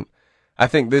sure. And I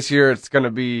think this year it's going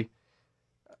to be,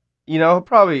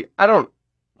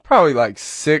 probably like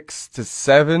 6 to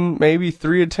 7, maybe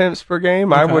 3 attempts per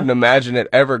game. Okay. I wouldn't imagine it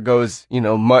ever goes,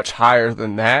 much higher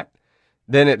than that.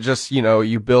 Then it just,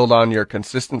 you build on your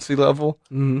consistency level.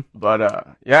 Mm-hmm.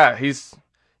 But, he's,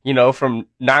 from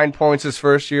 9 points his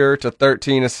first year to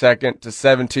 13 his second to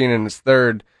 17 in his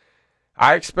third.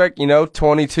 I expect,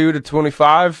 22 to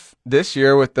 25 this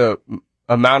year with the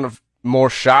amount of more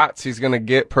shots he's going to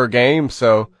get per game.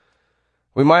 So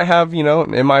we might have, an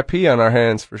MIP on our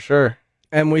hands for sure.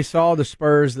 And we saw the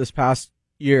Spurs this past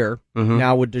year, mm-hmm.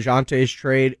 now with DeJounte's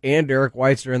trade and Derek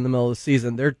White's are in the middle of the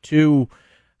season. Their two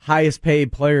highest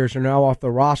paid players are now off the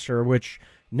roster, which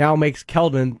now makes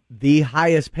Keldon the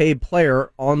highest paid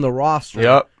player on the roster.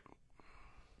 Yep.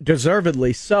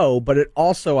 Deservedly so, but it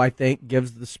also, I think,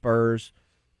 gives the Spurs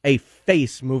a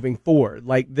face moving forward.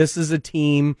 Like, this is a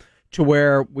team to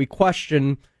where we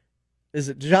question, is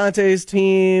it DeJounte's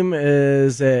team?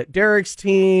 Is it Derek's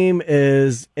team?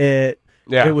 Is it...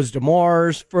 Yeah. It was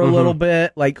DeMar's for a mm-hmm. little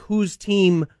bit. Like, whose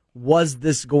team was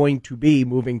this going to be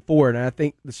moving forward? And I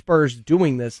think the Spurs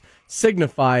doing this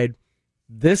signified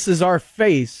this is our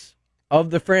face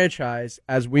of the franchise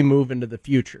as we move into the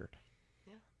future.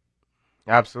 Yeah.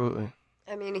 Absolutely.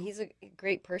 I mean, he's a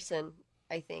great person,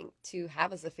 I think, to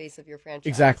have as the face of your franchise.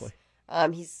 Exactly.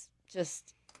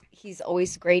 He's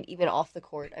always great, even off the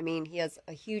court. I mean, he has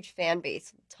a huge fan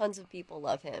base. Tons of people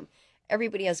love him.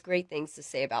 Everybody has great things to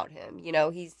say about him.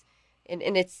 He's and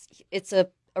it's a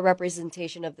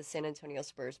representation of the San Antonio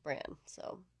Spurs brand.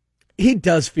 So he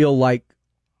does feel like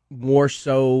more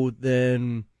so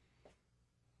than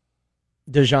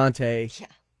DeJounte,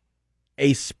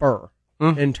 a Spur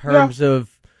in terms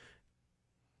of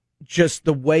just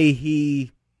the way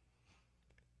he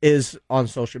is on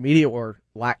social media or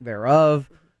lack thereof,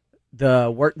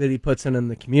 the work that he puts in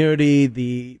the community,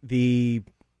 the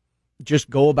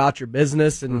just go about your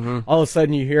business, and mm-hmm. all of a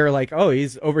sudden you hear like, oh,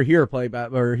 he's over here playing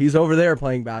basketball, or he's over there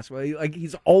playing basketball.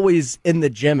 He's always in the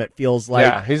gym, it feels like.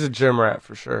 Yeah, he's a gym rat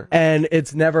for sure. And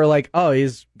it's never like, oh,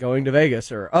 he's going to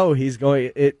Vegas, or oh, he's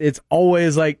going. It's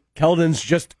always like Keldon's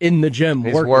just in the gym.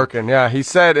 He's working. Yeah, he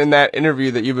said in that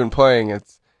interview that you've been playing,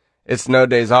 it's no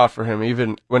days off for him.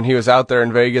 Even when he was out there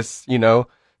in Vegas,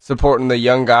 supporting the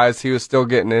young guys, he was still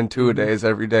getting in 2-a-days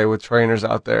every day with trainers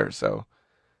out there. So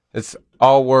it's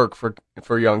all work for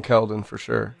young Keldon for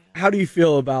sure. How do you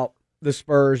feel about the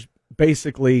Spurs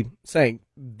basically saying,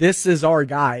 this is our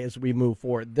guy as we move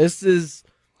forward?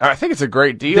 I think it's a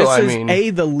great deal. This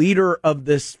is the leader of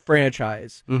this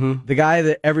franchise, mm-hmm. the guy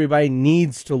that everybody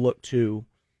needs to look to,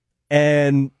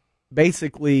 and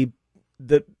basically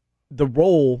the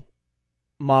role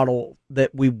model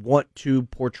that we want to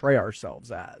portray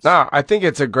ourselves as. No, I think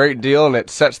it's a great deal, and it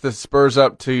sets the Spurs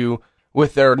up to,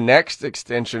 with their next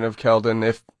extension of Keldon,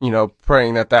 if,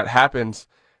 praying that happens,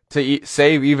 to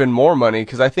save even more money.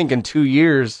 Because I think in 2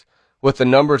 years, with the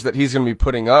numbers that he's going to be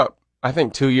putting up, I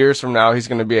think 2 years from now, he's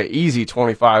going to be an easy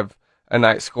 25 a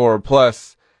night scorer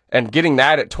plus. And getting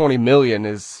that at $20 million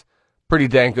is pretty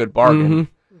dang good bargain. Mm-hmm.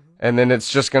 And then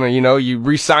it's just going to, you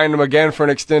re-sign him again for an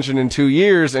extension in 2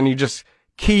 years, and you just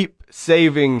keep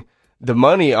saving the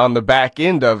money on the back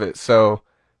end of it. So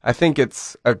I think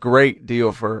it's a great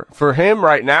deal for him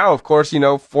right now. Of course,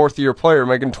 fourth year player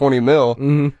making $20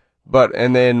 million,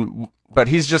 mm-hmm. but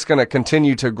he's just going to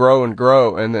continue to grow and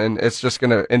grow. And then it's just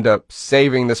going to end up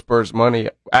saving the Spurs money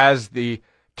as the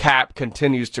cap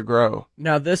continues to grow.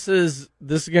 Now this is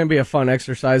going to be a fun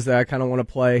exercise that I kind of want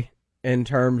to play in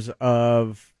terms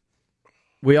of,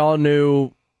 we all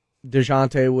knew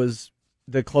DeJounte was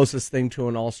the closest thing to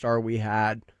an all-star we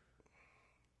had.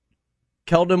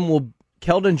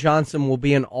 Keldon Johnson will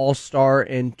be an all-star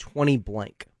in 20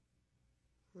 blank.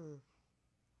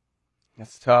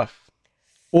 That's tough.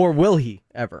 Or will he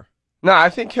ever? No, I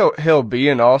think he'll be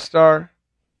an all-star.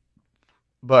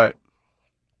 But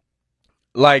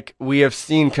like we have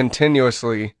seen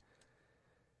continuously,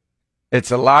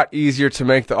 it's a lot easier to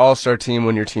make the all-star team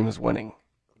when your team is winning.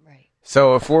 Right.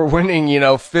 So if we're winning,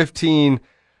 15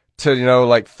 to,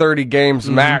 like 30 games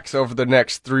max over the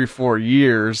next 3-4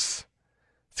 years,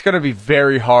 it's going to be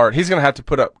very hard. He's going to have to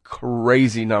put up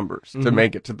crazy numbers to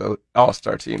make it to the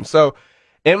All-Star team. So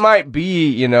it might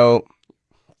be,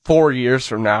 4 years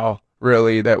from now,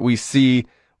 really, that we see.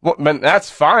 Well, that's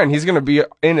fine. He's going to be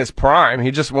in his prime.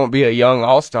 He just won't be a young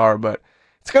All-Star, but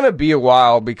it's going to be a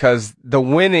while because the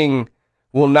winning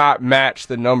will not match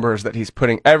the numbers that he's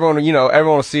putting. Everyone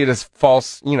will see it as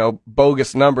false,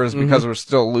 bogus numbers because we're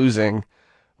still losing.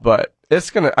 But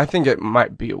I think it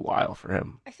might be a while for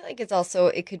him. I feel like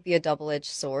it could be a double-edged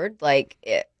sword.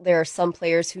 There are some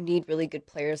players who need really good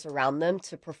players around them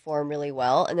to perform really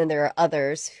well. And then there are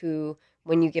others who,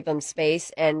 when you give them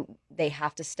space and they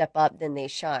have to step up, then they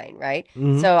shine, right?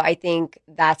 So I think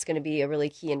that's going to be a really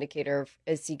key indicator of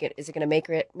is it going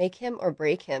to make him or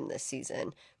break him this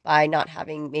season by not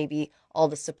having maybe all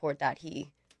the support that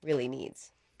he really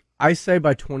needs. I say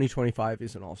by 2025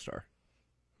 he's an All-Star.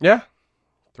 Yeah.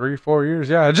 3-4 years.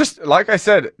 Yeah. Just like I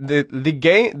said,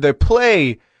 the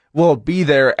play will be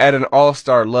there at an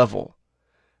All-Star level.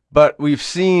 But we've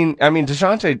seen,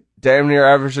 DeJounte damn near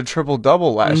averaged a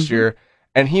triple-double last year.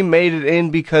 And he made it in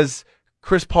because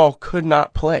Chris Paul could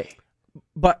not play.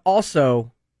 But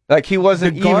also, he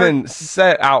wasn't even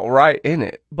set outright in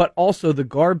it. But also, the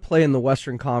guard play in the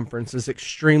Western Conference is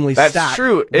extremely stacked. That's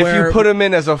true. If you put him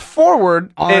in as a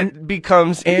forward, it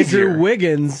becomes easier. Andrew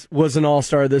Wiggins was an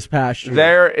All-Star this past year.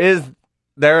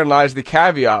 Therein lies the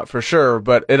caveat for sure.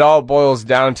 But it all boils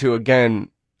down to, again,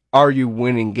 are you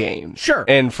winning games? Sure.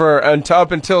 And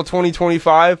up until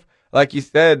 2025, like you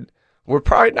said, we're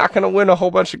probably not going to win a whole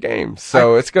bunch of games.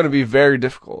 So it's going to be very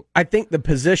difficult. I think the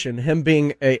position, him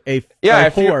being a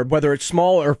forward, whether it's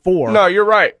small or four. No, you're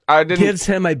right. Gives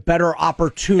him a better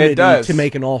opportunity to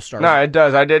make an All-Star. No, it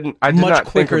does. I did not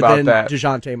think about that.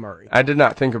 DeJounte Murray. I did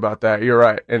not think about that. You're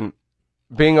right. And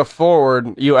being a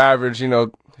forward, you average,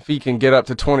 if he can get up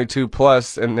to 22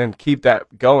 plus and then keep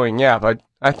that going, yeah, but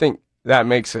I think that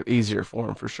makes it easier for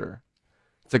him for sure.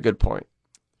 It's a good point.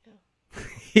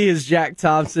 He is Jack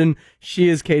Thompson. She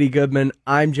is Katie Goodman.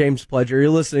 I'm James Pledger. You're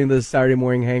listening to the Saturday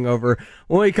Morning Hangover.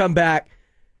 When we come back,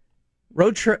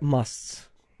 road trip musts.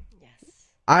 Yes.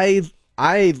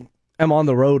 I am on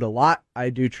the road a lot. I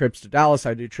do trips to Dallas.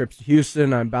 I do trips to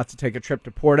Houston. I'm about to take a trip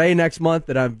to Port A next month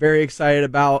that I'm very excited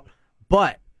about.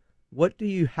 But what do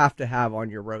you have to have on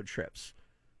your road trips?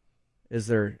 Is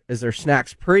there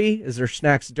snacks pre? Is there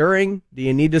snacks during? Do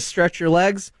you need to stretch your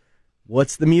legs?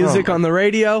 What's the music on the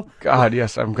radio? God,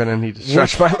 yes, I'm going to need to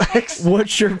stretch my legs.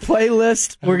 What's your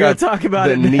playlist? We're going to talk about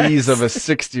the knees of a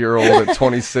 60-year-old at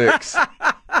 26.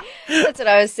 That's what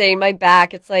I was saying. My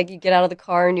back, it's like you get out of the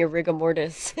car and you're rigor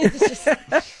mortis.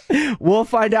 We'll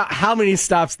find out how many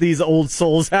stops these old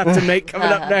souls have to make coming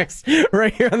up next,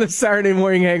 right here on the Saturday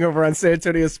Morning Hangover on San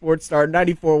Antonio Sports Star,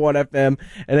 94.1 FM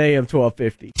and AM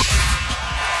 1250.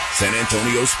 San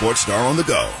Antonio Sports Star on the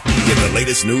go. Get the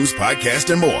latest news,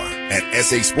 podcast, and more at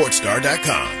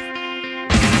sasportstar.com.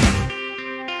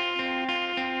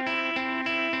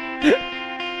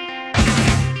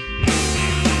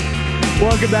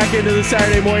 Welcome back into the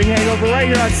Saturday Morning Hangover right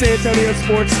here on San Antonio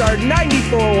Sports Star,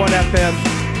 94.1 FM,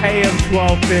 AM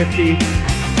 1250.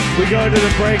 We go into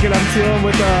the break and I'm dealing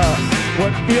with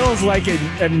what feels like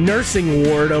a nursing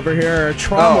ward over here, a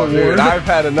trauma ward. Dude, I've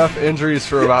had enough injuries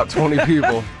for about 20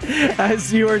 people.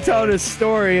 As you were telling a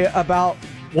story about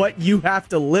what you have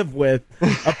to live with,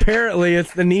 apparently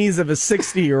it's the knees of a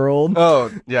 60-year-old.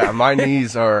 Oh, yeah, my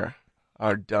knees are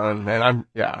done, man.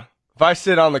 If I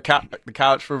sit on the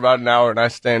couch for about an hour and I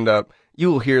stand up,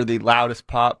 you will hear the loudest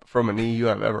pop from a knee you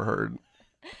have ever heard.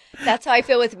 That's how I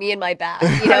feel with me and my back.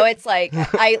 It's like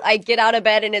I get out of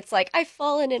bed and it's like I've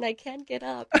fallen and I can't get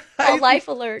up. Life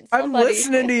alert. Somebody. I'm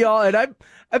listening to y'all, and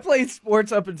I played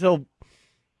sports up until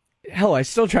I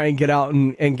still try and get out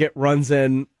and get runs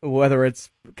in, whether it's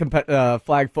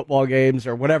flag football games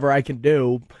or whatever I can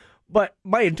do. But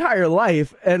my entire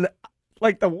life, and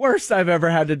the worst I've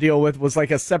ever had to deal with was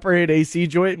a separated AC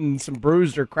joint and some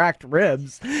bruised or cracked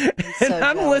ribs. And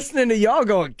I'm listening to y'all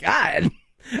going, God,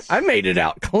 I made it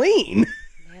out clean.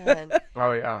 Man.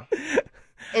 Oh, yeah.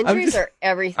 Injuries are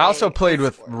everything. I also played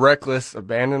with reckless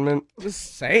abandonment.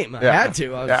 Same. I had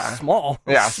to. I was small.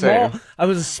 Same. I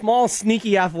was a small,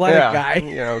 sneaky, athletic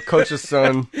guy. Coach's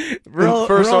son.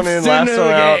 First one in, last one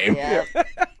out. Yeah.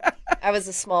 I was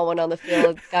a small one on the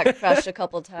field. Got crushed a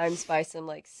couple times by some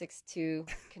 6'2"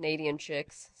 Canadian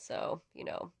chicks. So,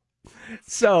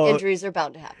 So injuries are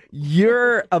bound to happen.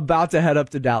 You're about to head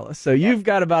up to Dallas. So you've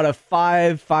got about a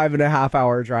 5.5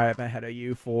 hour drive ahead of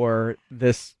you for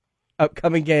this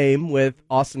upcoming game with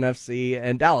Austin FC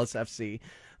and Dallas FC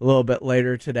a little bit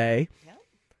later today. Yeah.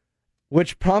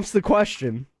 which prompts the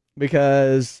question,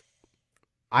 because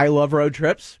I love road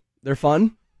trips. They're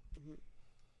fun.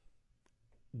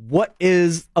 What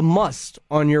is a must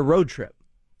on your road trip?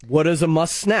 What is a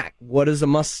must snack? What is a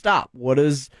must stop?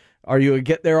 Are you a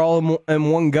get there all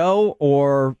in one go,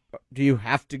 or do you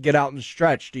have to get out and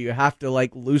stretch? Do you have to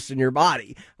like loosen your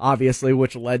body? Obviously,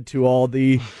 which led to all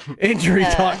the injury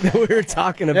talk that we were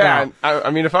talking about. Yeah,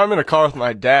 I mean, if I'm in a car with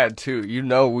my dad too,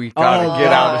 we gotta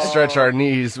get out and stretch our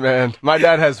knees, man. My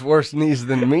dad has worse knees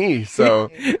than me, so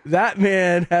that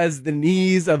man has the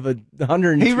knees of a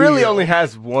 102. He really only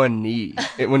has one knee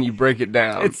when you break it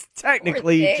down. It's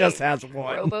technically just has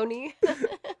one. Robo knee.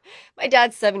 My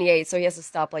dad's 78, so he has to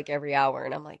stop like every hour,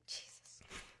 and I'm like, Jesus.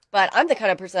 But I'm the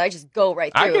kind of person I just go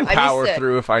right through. I can power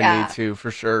through if I need to,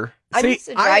 for sure. I'm used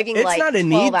to driving it's not a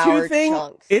need to thing.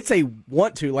 Chunks. It's a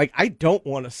want to. Like, I don't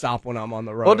want to stop when I'm on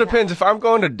the road. Well, it depends. If I'm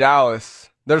going to Dallas,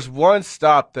 there's one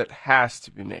stop that has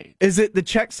to be made. Is it the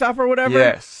check stop or whatever?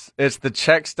 Yes. It's the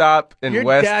check stop in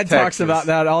West Texas. Your dad talks about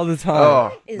that all the time.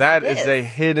 Oh, that is a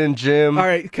hidden gem. All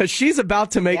right, because she's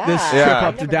about to make this trip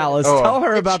up to Dallas. Tell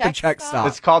her about the check stop.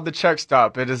 It's called the check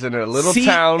stop. It is in a little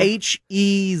town.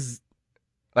 CHE's.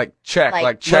 Like Czech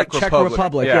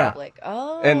Republic. Yeah.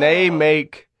 Oh. And they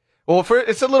make,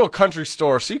 it's a little country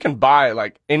store, so you can buy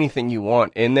like anything you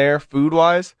want in there food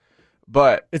wise,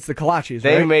 but it's the kolaches.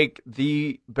 They make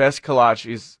the best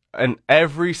kolaches and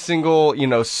every single,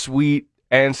 sweet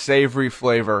and savory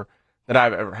flavor that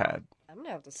I've ever had. I'm going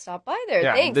to have to stop by there.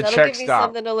 Yeah, Thanks. That'll give me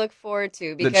something to look forward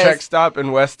to. The check stop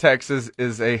in West Texas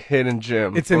is a hidden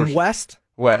gem. It's in West?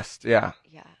 West, yeah.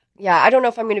 Yeah, I don't know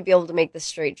if I'm going to be able to make this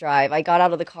straight drive. I got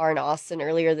out of the car in Austin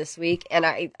earlier this week, and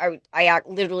I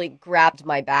literally grabbed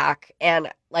my back.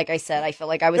 And like I said, I felt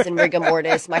like I was in rigor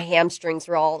mortis. My hamstrings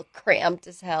were all cramped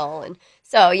as hell. And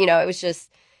so, it was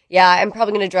just, I'm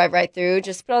probably going to drive right through.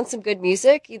 Just put on some good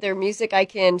music, either music I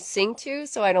can sing to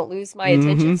so I don't lose my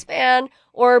attention span,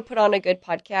 or put on a good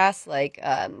podcast like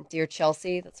Dear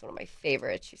Chelsea. That's one of my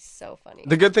favorites. She's so funny.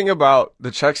 The good thing about the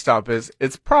check stop is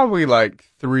it's probably like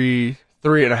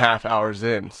 3.5 hours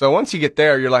in. So once you get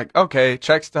there, you're like, okay,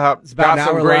 check stop, got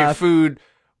some great food.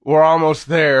 We're almost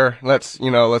there. Let's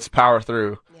power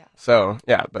through. Yeah. So,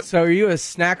 So are you a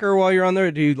snacker while you're on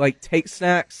there? Do you like take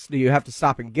snacks? Do you have to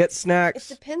stop and get snacks?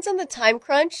 It depends on the time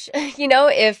crunch.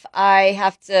 If I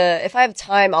have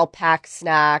time, I'll pack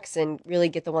snacks and really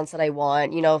get the ones that I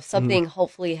want, something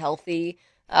hopefully healthy.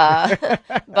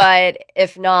 But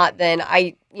if not, then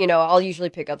I'll usually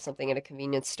pick up something at a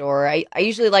convenience store. I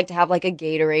usually like to have like a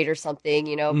Gatorade or something,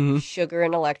 sugar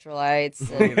and electrolytes.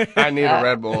 And, I need a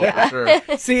Red Bull for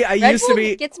sure. See, Red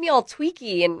Bull gets me all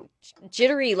tweaky and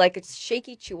jittery like a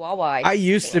shaky chihuahua. I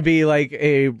used to be like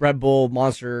a Red Bull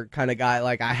Monster kind of guy.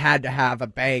 Like I had to have a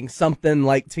bang, something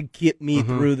like to get me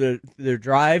through the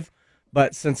drive.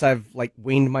 But since I've like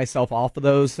weaned myself off of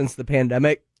those since the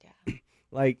pandemic,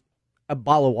 like a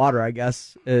bottle of water, I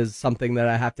guess, is something that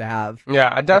I have to have. Yeah,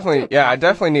 I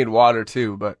definitely need water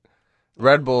too, but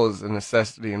Red Bull is a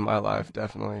necessity in my life,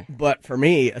 definitely. But for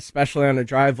me, especially on a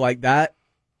drive like that,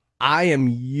 I am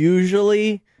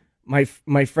usually my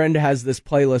friend has this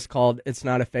playlist called "It's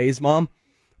Not a Phase, Mom."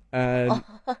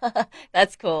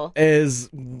 That's cool. Is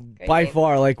by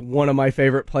far like one of my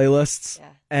favorite playlists,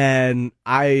 and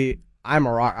I'm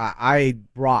a rock. I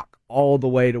rock all the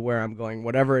way to where I'm going.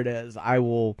 Whatever it is, I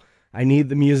need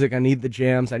the music. I need the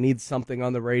jams. I need something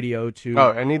on the radio to.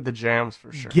 Oh, I need the jams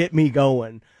for sure. Get me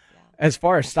going. Yeah. As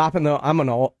far as stopping though, I'm an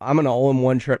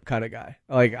all-in-one trip kind of guy.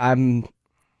 Like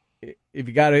if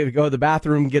you gotta go to the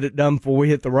bathroom, get it done before we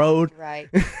hit the road. Right.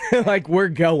 Like we're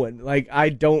going. Like I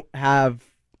don't have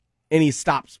any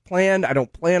stops planned. I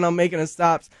don't plan on making any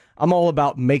stops. I'm all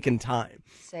about making time.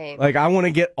 Same. Like I want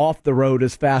to get off the road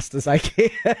as fast as I can.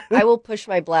 I will push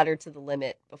my bladder to the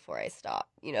limit before I stop.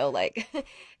 Like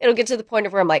it'll get to the point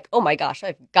of where I'm like, oh my gosh,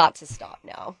 I've got to stop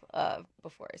now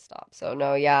before I stop. So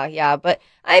no, yeah. But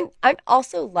I'm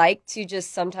also like to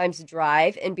just sometimes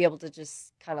drive and be able to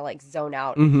just kind of like zone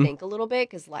out and think a little bit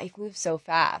because life moves so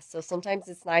fast. So sometimes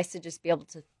it's nice to just be able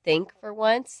to think for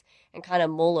once and kind of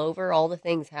mull over all the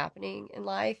things happening in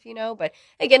life, But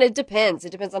again, it depends. It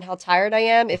depends on how tired I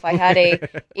am. If I had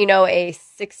a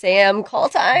 6 a.m. call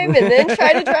time and then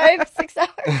try to drive 6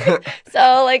 hours.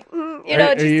 So like, it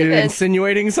just are you depends.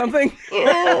 Insinuating something?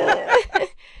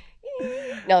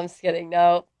 No, I'm just kidding.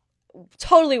 No,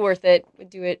 totally worth it. Would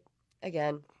do it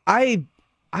again. I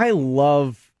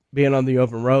love being on the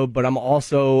open road, but I'm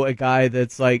also a guy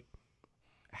that's like,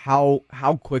 how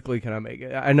quickly can I make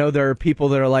it? I know there are people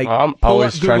that are like, I'm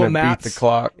always trying to beat the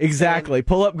clock. Exactly.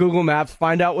 Pull up Google Maps,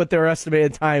 find out what their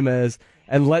estimated time is,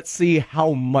 and let's see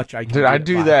how much I can. Dude, I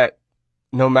do that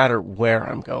no matter where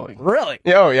I'm going. Really?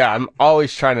 Oh, yeah. I'm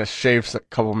always trying to shave a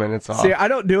couple minutes off. See, I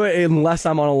don't do it unless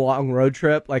I'm on a long road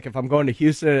trip. Like if I'm going to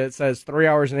Houston and it says 3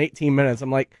 hours and 18 minutes,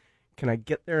 I'm like, can I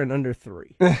get there in under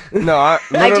 3? No, I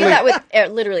do that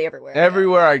with literally everywhere.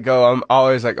 Everywhere I go, I'm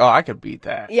always like, oh, I could beat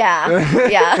that. Yeah.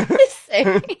 Yeah.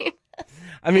 Same.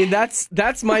 I mean,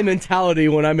 that's my mentality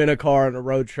when I'm in a car on a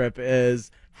road trip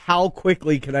is how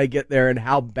quickly can I get there and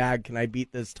how bad can I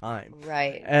beat this time?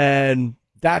 Right. And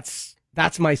that's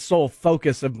my sole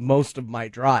focus of most of my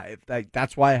drive.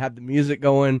 That's why I have the music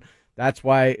going. That's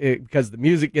why, because the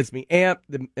music gets me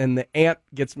amped, and the amp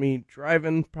gets me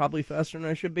driving probably faster than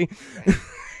I should be.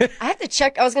 I have to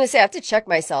check. I was going to say, I have to check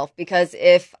myself because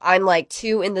if I'm like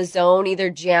too in the zone, either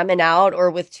jamming out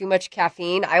or with too much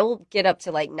caffeine, I will get up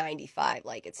to like 95.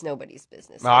 Like it's nobody's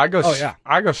business. No, I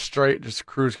go straight, just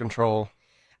cruise control.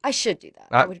 I should do that.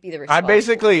 That would be the response. I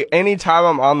basically, anytime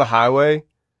I'm on the highway,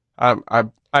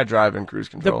 I drive in cruise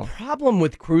control. The problem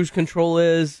with cruise control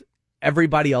is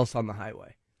everybody else on the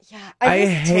highway. Yeah, I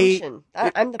hate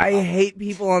I hate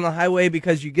people on the highway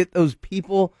because you get those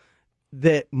people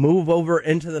that move over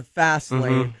into the fast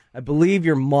lane. I believe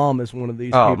your mom is one of these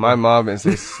people. Oh, my mom is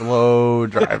a slow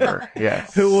driver.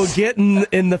 Yes. Who will get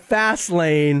in the fast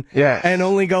lane yes. and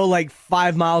only go like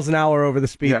 5 miles an hour over the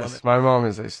speed limit. Yes, my mom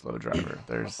is a slow driver.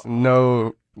 There's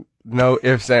no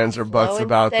ifs, ands, or buts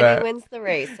about that. Wins the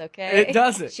race, okay? It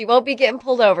doesn't. She won't be getting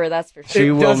pulled over, that's for sure.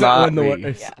 She will not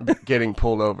be getting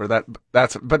pulled over.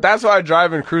 But that's why I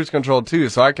drive in cruise control too,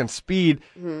 so I can speed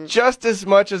just as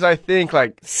much as I think,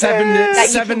 like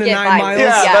 7 to 9 miles.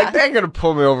 Yeah, like they ain't gonna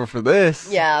pull me over for this.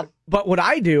 Yeah. But what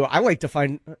I do, I like to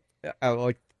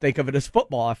think of it as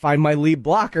football. I find my lead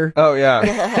blocker. Oh yeah.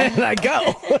 And I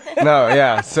go. No,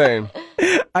 yeah, same.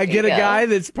 I get a guy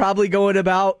that's probably going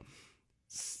about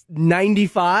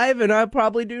 95 and I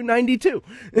probably do 92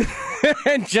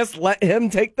 and just let him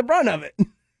take the brunt of it.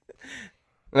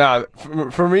 Now,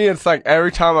 for me, it's like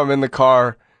every time I'm in the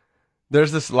car,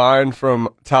 there's this line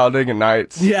from Talladega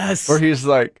Nights. Yes. Where he's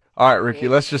like, all right, Ricky,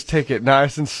 let's just take it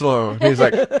nice and slow. And he's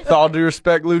like, with all due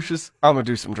respect, Lucius, I'm going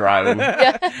to do some driving.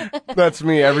 That's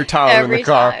me every time I'm in the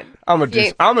car. I'm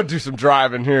gonna do some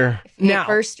driving here. Now,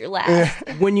 first, you're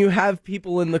last. When you have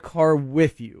people in the car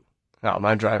with you, no,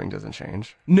 my driving doesn't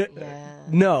change.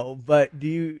 No, but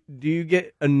do you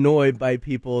get annoyed by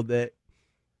people that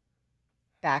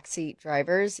backseat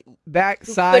drivers,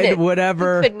 backside,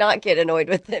 whatever? Could not get annoyed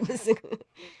with them.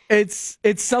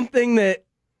 It's something that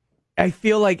I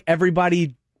feel like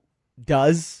everybody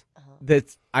does.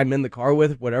 That I'm in the car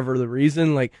with, whatever the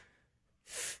reason. Like,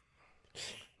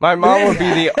 my mom would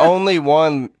be the only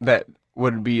one that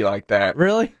would be like that.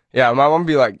 Really? Yeah, my mom would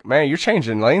be like, man, you're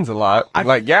changing lanes a lot. I'm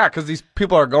like, yeah, because these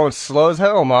people are going slow as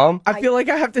hell, Mom. I feel like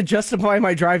I have to justify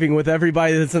my driving with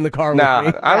everybody that's in the car with me.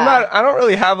 I don't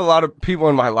really have a lot of people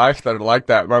in my life that are like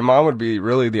that. My mom would be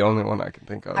really the only one I can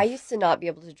think of. I used to not be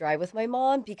able to drive with my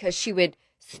mom because she would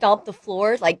stomp the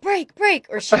floor, like, break,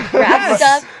 or she'd grab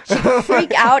stuff, she'd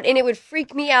freak out, and it would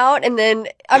freak me out, and then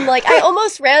I'm like, I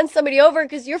almost ran somebody over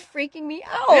because you're freaking me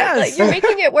out. Yes. Like, you're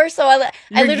making it worse, so I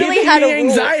literally had a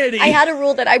anxiety. rule. I had a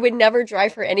rule that I would never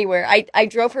drive her anywhere. I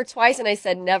drove her twice, and I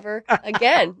said, never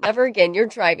again, you're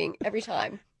driving every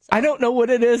time. So. I don't know what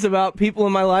it is about people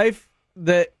in my life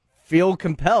that feel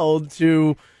compelled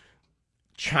to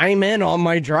chime in on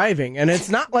my driving, and it's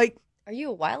not like, are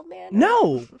you a wild man?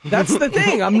 No, that's the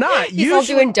thing. I'm not. He's all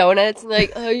doing donuts and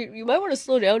like, you might want to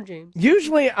slow down, James.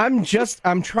 Usually, I'm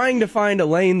trying to find a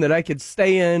lane that I could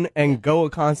stay in and go a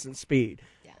constant speed.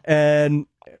 Yeah. And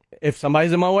if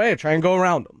somebody's in my way, I try and go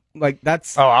around them. Like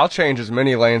that's. Oh, I'll change as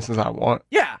many lanes as I want.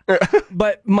 Yeah,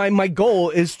 but my goal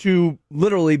is to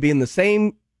literally be in the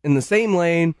same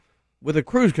lane with a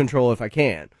cruise control if I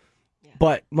can.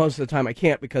 But most of the time I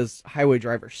can't because highway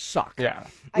drivers suck. Yeah.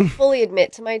 I fully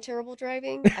admit to my terrible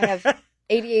driving. I have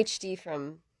ADHD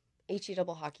from HE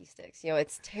double hockey sticks. You know,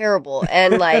 it's terrible.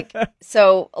 And like,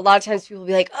 so a lot of times people will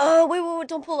be like, oh, wait,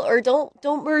 don't pull or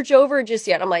don't merge over just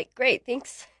yet. I'm like, great,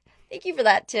 thanks. Thank you for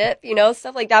that tip, you know,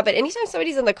 stuff like that. But anytime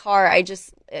somebody's in the car,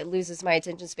 it loses my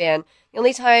attention span. The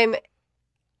only time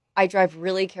I drive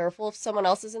really careful if someone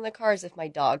else is in the car is if my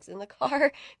dog's in the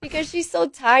car because she's so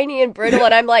tiny and brittle.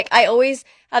 And I'm like, I always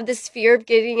have this fear of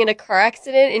getting in a car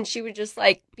accident and she would just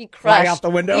like be crushed. Fly out the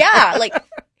window. Yeah. Like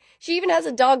she even has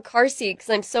a dog car seat because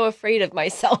I'm so afraid of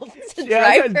myself to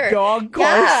drive her. A dog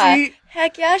car seat?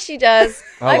 Heck yeah, she does.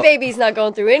 My baby's not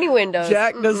going through any windows.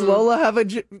 Jack, does Lola have a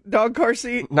dog car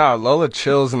seat? No, Lola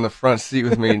chills in the front seat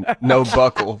with me, no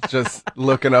buckle, just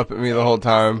looking up at me the whole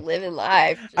time. Just living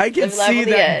life. I can see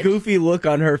that goofy look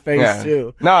on her face,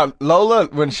 too. No, Lola,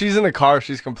 when she's in the car,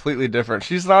 she's completely different.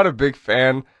 She's not a big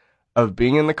fan of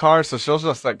being in the car. So she'll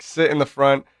just like sit in the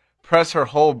front, press her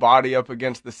whole body up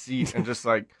against the seat, and just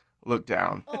like look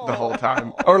down the whole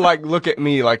time, or like look at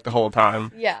me like the whole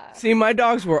time. Yeah. See, my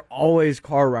dogs were always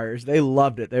car riders. They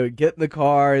loved it. They would get in the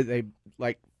car. They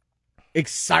like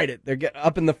excited. They're getting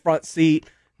up in the front seat.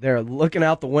 They're looking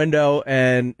out the window,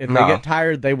 and if they get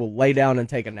tired, they will lay down and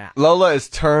take a nap. Lola is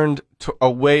turned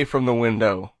away from the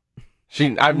window.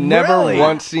 I've never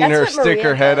once seen her stick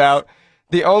her head out.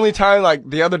 The only time, like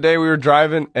the other day we were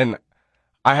driving and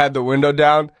I had the window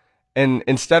down, and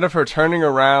instead of her turning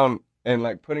around and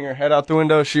like putting her head out the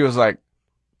window, she was like,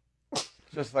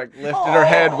 just like lifted her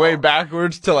head way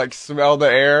backwards to like smell the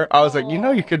air. I was like,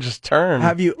 you could just turn.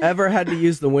 Have you ever had to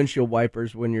use the windshield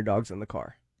wipers when your dog's in the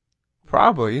car?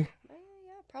 Probably. Yeah,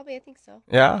 probably. I think so.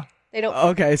 Yeah. They don't.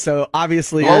 Okay, so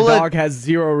obviously your dog has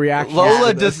zero reaction.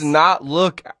 Lola does not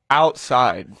look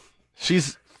outside.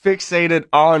 She's fixated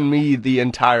on me the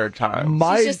entire time.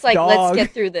 She's just like, let's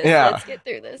get through this. Yeah. Let's get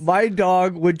through this. My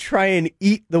dog would try and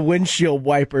eat the windshield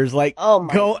wipers, like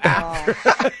go after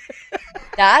it.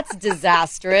 That's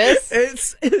disastrous.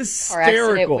 It's Car accident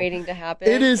hysterical. waiting to happen.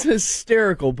 It is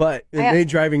hysterical, but it made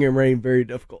driving in rain very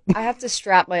difficult. I have to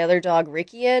strap my other dog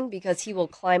Ricky in because he will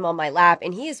climb on my lap,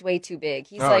 and he is way too big.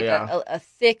 He's a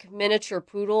thick miniature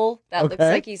poodle that looks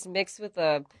like he's mixed with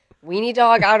a weenie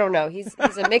dog. I don't know. He's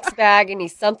a mixed bag, and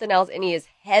he's something else, and he is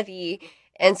heavy,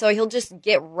 and so he'll just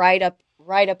get right up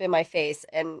in my face,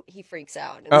 and he freaks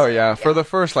out. And For the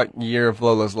first like year of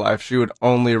Lola's life, she would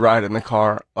only ride in the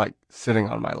car like sitting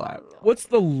on my lap. What's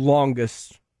the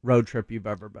longest road trip you've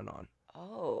ever been on?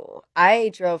 Oh, I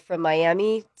drove from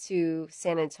Miami to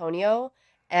San Antonio,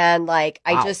 and like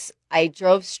I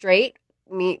drove straight.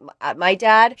 My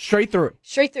dad straight through.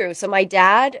 So my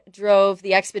dad drove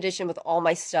the Expedition with all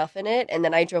my stuff in it, and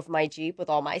then I drove my Jeep with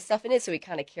all my stuff in it. So we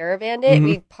kind of caravanned it. Mm-hmm.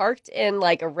 We parked in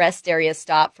like a rest area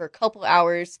stop for a couple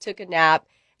hours, took a nap,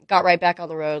 got right back on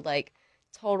the road, like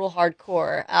total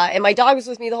hardcore. And my dog was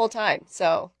with me the whole time.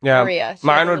 So Maria,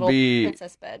 mine would be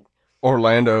princess bed.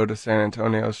 Orlando to San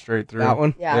Antonio straight through. That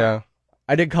one, yeah.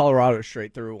 I did Colorado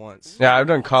straight through once. Yeah, I've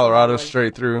done Colorado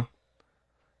straight through.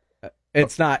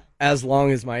 It's not as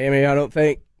long as Miami, I don't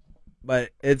think, but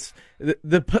it's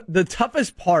the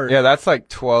toughest part. Yeah, that's like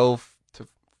 12 to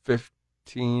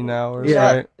 15 hours,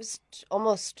 right? It's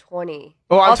almost 20.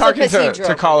 Oh, I'm talking to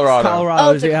Colorado. Colorado,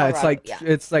 Colorado,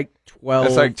 it's like 12.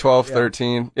 It's like 12,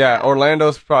 13. Yeah,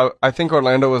 Orlando's probably. I think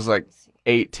Orlando was like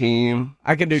 18.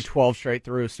 I can do 12 straight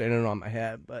through standing on my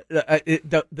head, but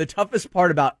the toughest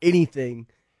part about anything,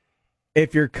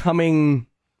 if you're going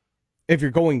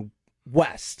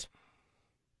west.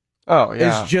 Oh,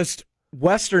 yeah. It's just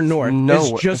west or north.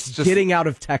 It's just getting out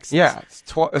of Texas. Yeah,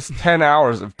 it's 10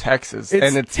 hours of Texas.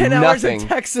 And it's 10 nothing. hours of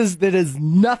Texas that is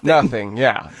nothing. Nothing,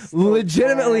 yeah.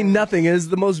 Legitimately nothing. It is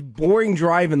the most boring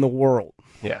drive in the world.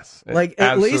 Yes. Like,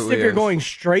 at least if you're going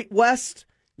straight west,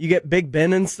 you get Big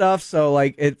Bend and stuff, so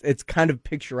like it's kind of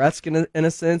picturesque in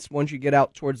a sense once you get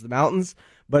out towards the mountains.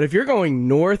 But if you're going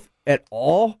north at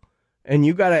all, and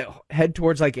you got to head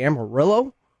towards like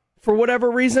Amarillo for whatever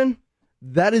reason,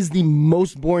 that is the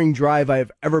most boring drive I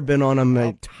have ever been on in my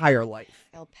entire life.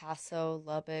 El Paso,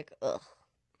 Lubbock, ugh,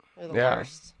 they're the Yeah.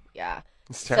 worst. Yeah.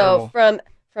 It's terrible. So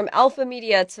from Alpha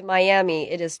Media to Miami,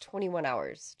 it is 21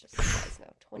 hours. Just so you guys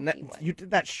know, 21. You did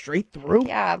that straight through?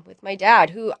 Yeah, with my dad,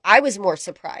 who I was more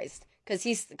surprised because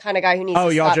he's the kind of guy who needs. Oh,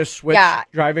 to y'all stop. just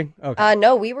switched driving? Okay.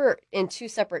 No, we were in two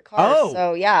separate cars. Oh.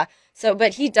 So yeah. So,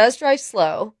 but he does drive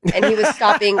slow, and he was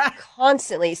stopping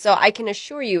constantly. So I can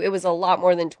assure you, it was a lot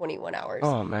more than 21 hours.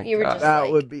 Oh my You were God. just That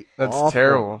like, would be That's awful.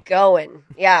 terrible. going.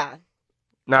 Yeah.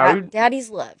 Now, Daddy's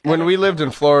love. when we lived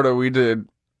in Florida, we did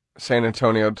San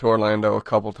Antonio to Orlando a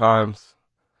couple times.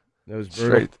 That was brutal.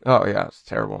 Straight. Oh, yeah, it's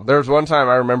terrible. There was one time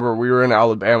I remember we were in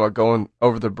Alabama going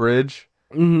over the bridge,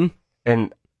 Mm-hmm.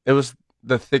 and it was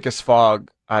the thickest fog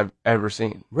I've ever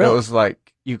seen. Really? It was like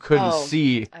you couldn't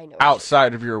see I know.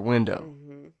 outside of your window.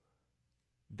 Mhm.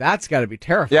 That's got to be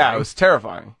terrifying. Yeah, it was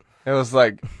terrifying. It was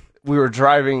like we were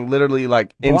driving literally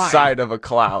like Blind. inside of a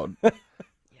cloud.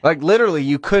 Like literally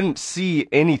you couldn't see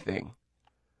anything.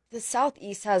 The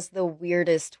Southeast has the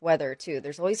weirdest weather too.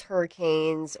 There's always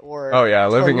hurricanes or Oh yeah,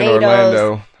 living in tornadoes.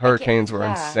 Orlando, hurricanes were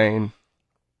yeah. insane.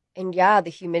 And yeah, the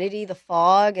humidity, the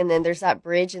fog, and then there's that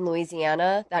bridge in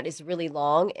Louisiana that is really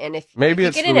long. And if Maybe you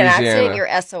it's get in an accident, Louisiana.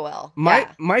 you're SOL.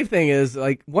 My thing is,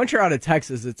 like, once you're out of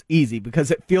Texas, it's easy because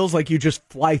it feels like you just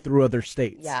fly through other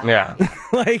states. Yeah. Yeah.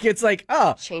 Like, it's like,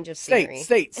 oh, Change of state,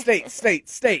 scenery.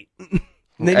 state.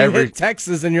 And then you hit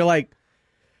Texas and you're like,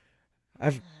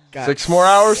 I've got 6 more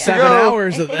hours to 7 go.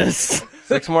 hours of this.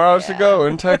 6 more hours to go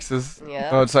in Texas. Yeah.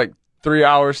 Oh, it's like 3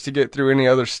 hours to get through any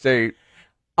other state.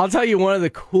 I'll tell you one of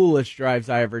the coolest drives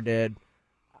I ever did.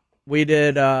 We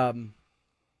did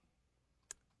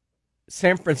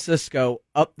San Francisco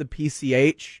up the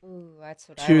PCH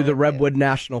to the Redwood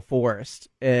National Forest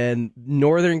in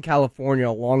Northern California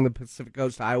along the Pacific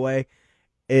Coast Highway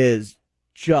is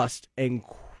just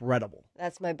incredible.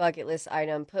 That's my bucket list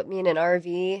item. Put me in an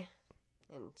RV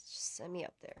and send me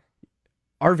up there.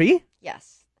 RV?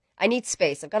 Yes. I need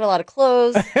space. I've got a lot of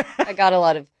clothes. I got a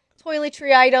lot of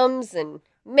toiletry items and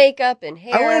makeup and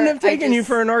hair. I wouldn't have taken you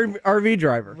for an RV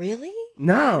driver. Really?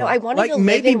 No. I wanted to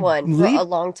live in one for a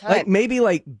long time. Like maybe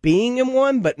like being in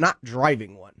one, but not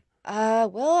driving one.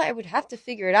 Well, I would have to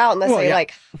figure it out unless I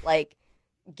like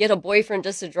get a boyfriend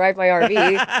just to drive my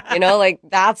RV. Like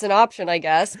that's an option, I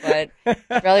guess. But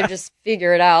I'd rather just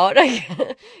figure it out.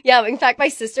 Yeah. In fact, my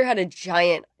sister had a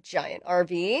giant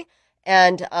RV.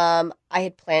 And I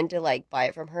had planned to like buy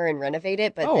it from her and renovate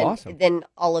it, but then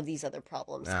all of these other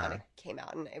problems kind of came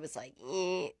out, and it was like,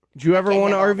 Did you ever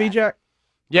want an RV, Jack?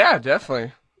 Yeah,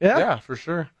 definitely. Yeah, for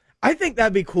sure. I think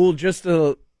that'd be cool, just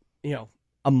to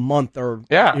a month or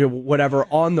whatever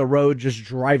on the road, just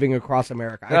driving across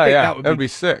America. I think that would be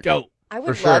sick. Dope. I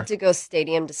would love to go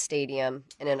stadium to stadium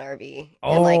in an RV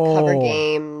and like cover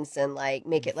games and like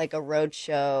make it like a road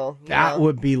show. That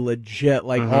would be legit.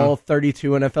 Like all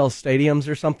 32 NFL stadiums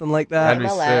or something like that.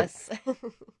 That'd be sick.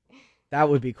 That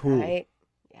would be cool. Right?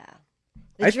 Yeah.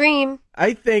 The dream.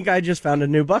 I think I just found a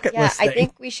new bucket list thing. I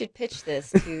think we should pitch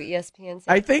this to ESPN.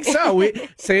 I think so.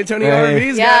 San Antonio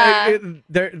RVs,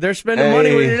 they're spending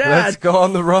money with your dad. Let's go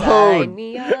on the road. Sign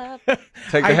me up.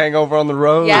 Take the hangover on the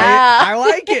road. Yeah. I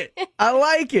like it. I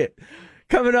like it.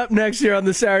 Coming up next year on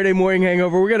the Saturday Morning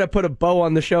Hangover, we're going to put a bow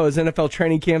on the show as NFL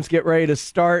training camps get ready to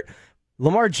start.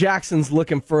 Lamar Jackson's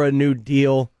looking for a new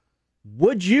deal.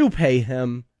 Would you pay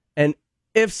him? And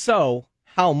if so,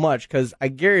 how much? Because I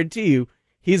guarantee you,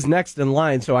 he's next in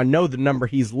line, so I know the number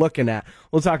he's looking at.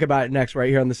 We'll talk about it next right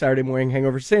here on the Saturday Morning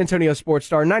Hangover. San Antonio Sports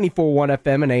Star, 94.1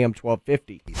 FM and AM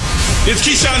 1250. It's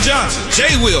Keldon Johnson,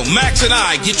 Jay Will, Max, and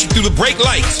I get you through the break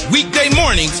lights, weekday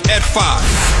mornings at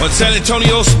 5 on San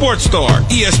Antonio Sports Star,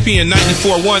 ESPN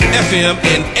 94.1 FM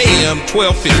and AM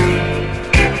 1250.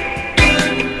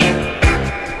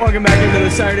 Welcome back into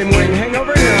the Saturday Morning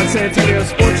Hangover here on San Antonio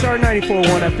Sports Star,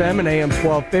 94.1 FM and AM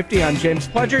 1250. I'm James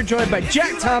Pledger, joined by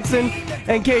Jack Thompson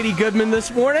and Katie Goodman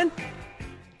this morning.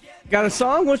 Got a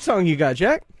song? What song you got,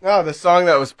 Jack? Oh, the song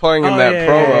that was playing in that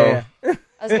promo. Yeah.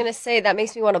 I was going to say, that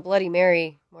makes me want a Bloody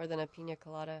Mary more than a pina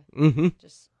colada. Mm-hmm.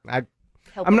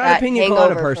 I'm not a pina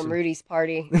colada person. From Rudy's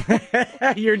party.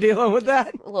 You're dealing with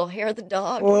that? A little hair of the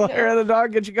dog. A little hair of the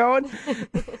dog, get you going?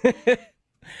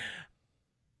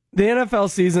 The NFL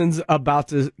season's about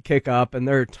to kick up, and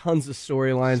there are tons of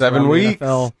storylines 7 weeks. The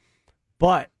NFL.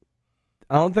 But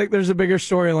I don't think there's a bigger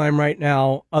storyline right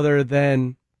now other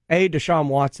than, Deshaun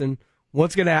Watson.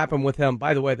 What's going to happen with him?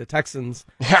 By the way, the Texans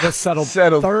just settled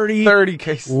 30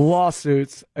 cases.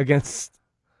 Lawsuits against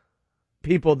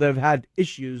people that have had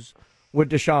issues with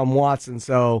Deshaun Watson.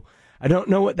 So I don't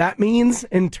know what that means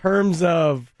in terms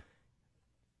of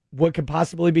what could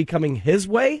possibly be coming his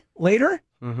way later.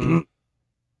 Mm-hmm.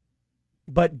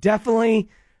 But definitely,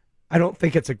 I don't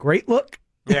think it's a great look.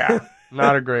 Yeah,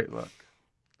 not a great look.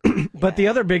 But the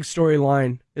other big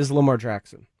storyline is Lamar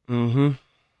Jackson. Mm-hmm.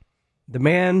 The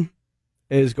man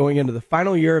is going into the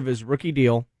final year of his rookie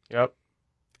deal. Yep.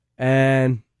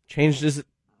 And changed his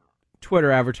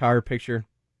Twitter avatar picture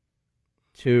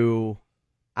to,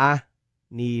 I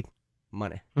need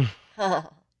money.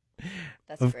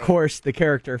 Of course, the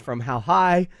character from How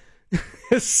High,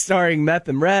 starring Meth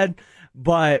and Red,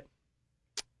 but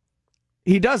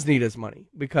he does need his money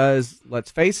because,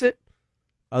 let's face it,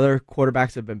 other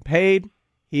quarterbacks have been paid.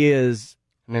 He is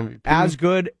as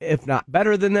good, if not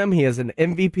better than them. He is an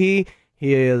MVP.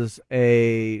 He is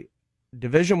a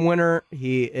division winner.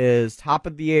 He is top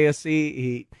of the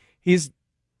AFC. He's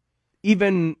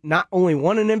even not only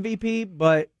won an MVP,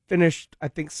 but finished, I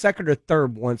think, second or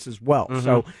third once as well. Mm-hmm.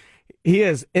 So he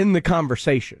is in the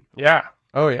conversation. Yeah.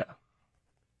 Oh, yeah.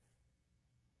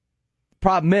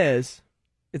 Problem is,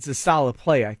 it's a solid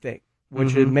play, I think,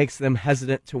 which it makes them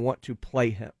hesitant to want to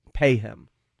pay him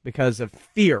because of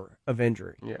fear of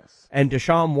injury. Yes. And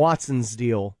Deshaun Watson's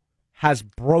deal has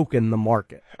broken the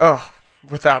market. Oh,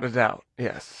 without a doubt,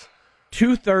 yes.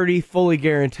 $230 fully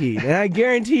guaranteed. And I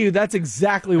guarantee you that's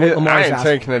exactly what Lamar's asking. I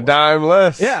ain't taking a dime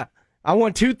less. Yeah. I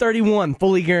want $231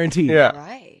 fully guaranteed. Yeah.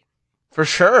 Right. For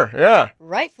sure, yeah.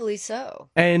 Rightfully so.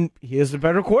 And he is a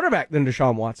better quarterback than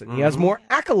Deshaun Watson. He has more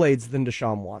accolades than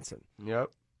Deshaun Watson. Yep.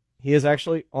 He is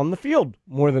actually on the field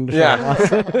more than Deshaun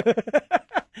Watson.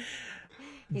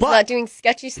 He's not doing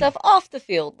sketchy stuff off the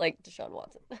field like Deshaun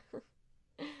Watson.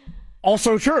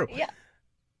 Also true. Yeah.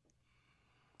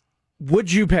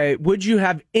 Would you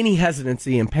have any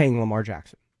hesitancy in paying Lamar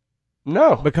Jackson?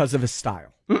 No. Because of his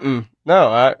style?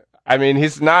 No, I mean,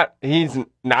 he's not an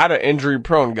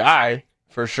injury-prone guy,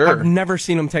 for sure. I've never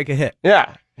seen him take a hit.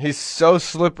 Yeah, he's so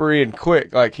slippery and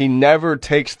quick. Like, he never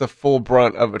takes the full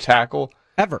brunt of a tackle.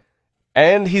 Ever.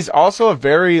 And he's also a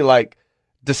very, like,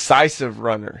 decisive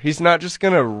runner. He's not just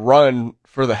going to run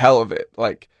for the hell of it.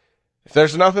 Like, if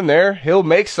there's nothing there, he'll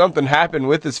make something happen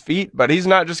with his feet, but he's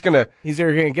not just going to... He's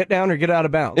either going to get down or get out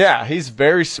of bounds. Yeah, he's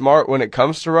very smart when it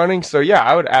comes to running. So, yeah,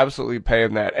 I would absolutely pay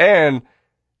him that. And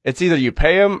it's either you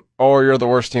pay him or you're the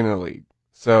worst team in the league.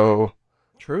 So...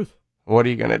 Truth. What are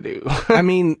you going to do? I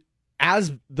mean,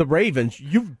 as the Ravens,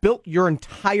 you've built your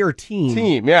entire team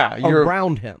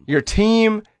around him. Your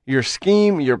team, your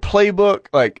scheme, your playbook,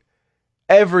 like,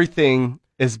 everything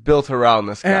is built around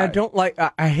this guy.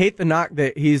 And I hate the knock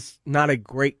that he's not a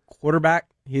great quarterback.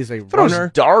 He's a throws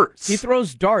runner. Darts. He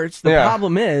throws darts. The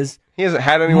problem is he hasn't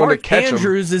had anyone Mark to catch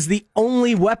Andrews him. is the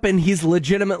only weapon he's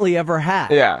legitimately ever had.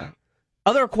 Yeah.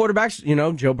 Other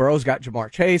quarterbacks, Joe Burrow's got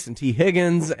Jamar Chase and T.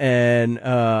 Higgins and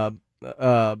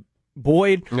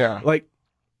Boyd. Yeah. Like,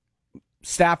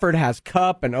 Stafford has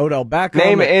Kupp and Odell Beckham.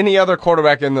 Name any other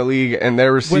quarterback in the league, and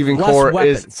their receiving core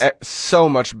is so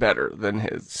much better than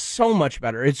his. So much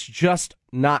better. It's just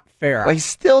not fair. Like, he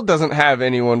still doesn't have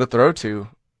anyone to throw to.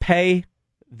 Pay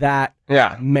that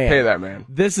man. Pay that man.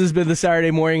 This has been the Saturday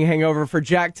Morning Hangover for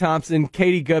Jack Thompson,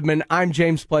 Katie Goodman. I'm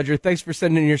James Pledger. Thanks for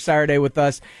spending your Saturday with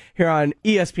us here on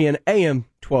ESPN AM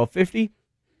 1250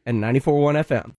 and 94.1 FM.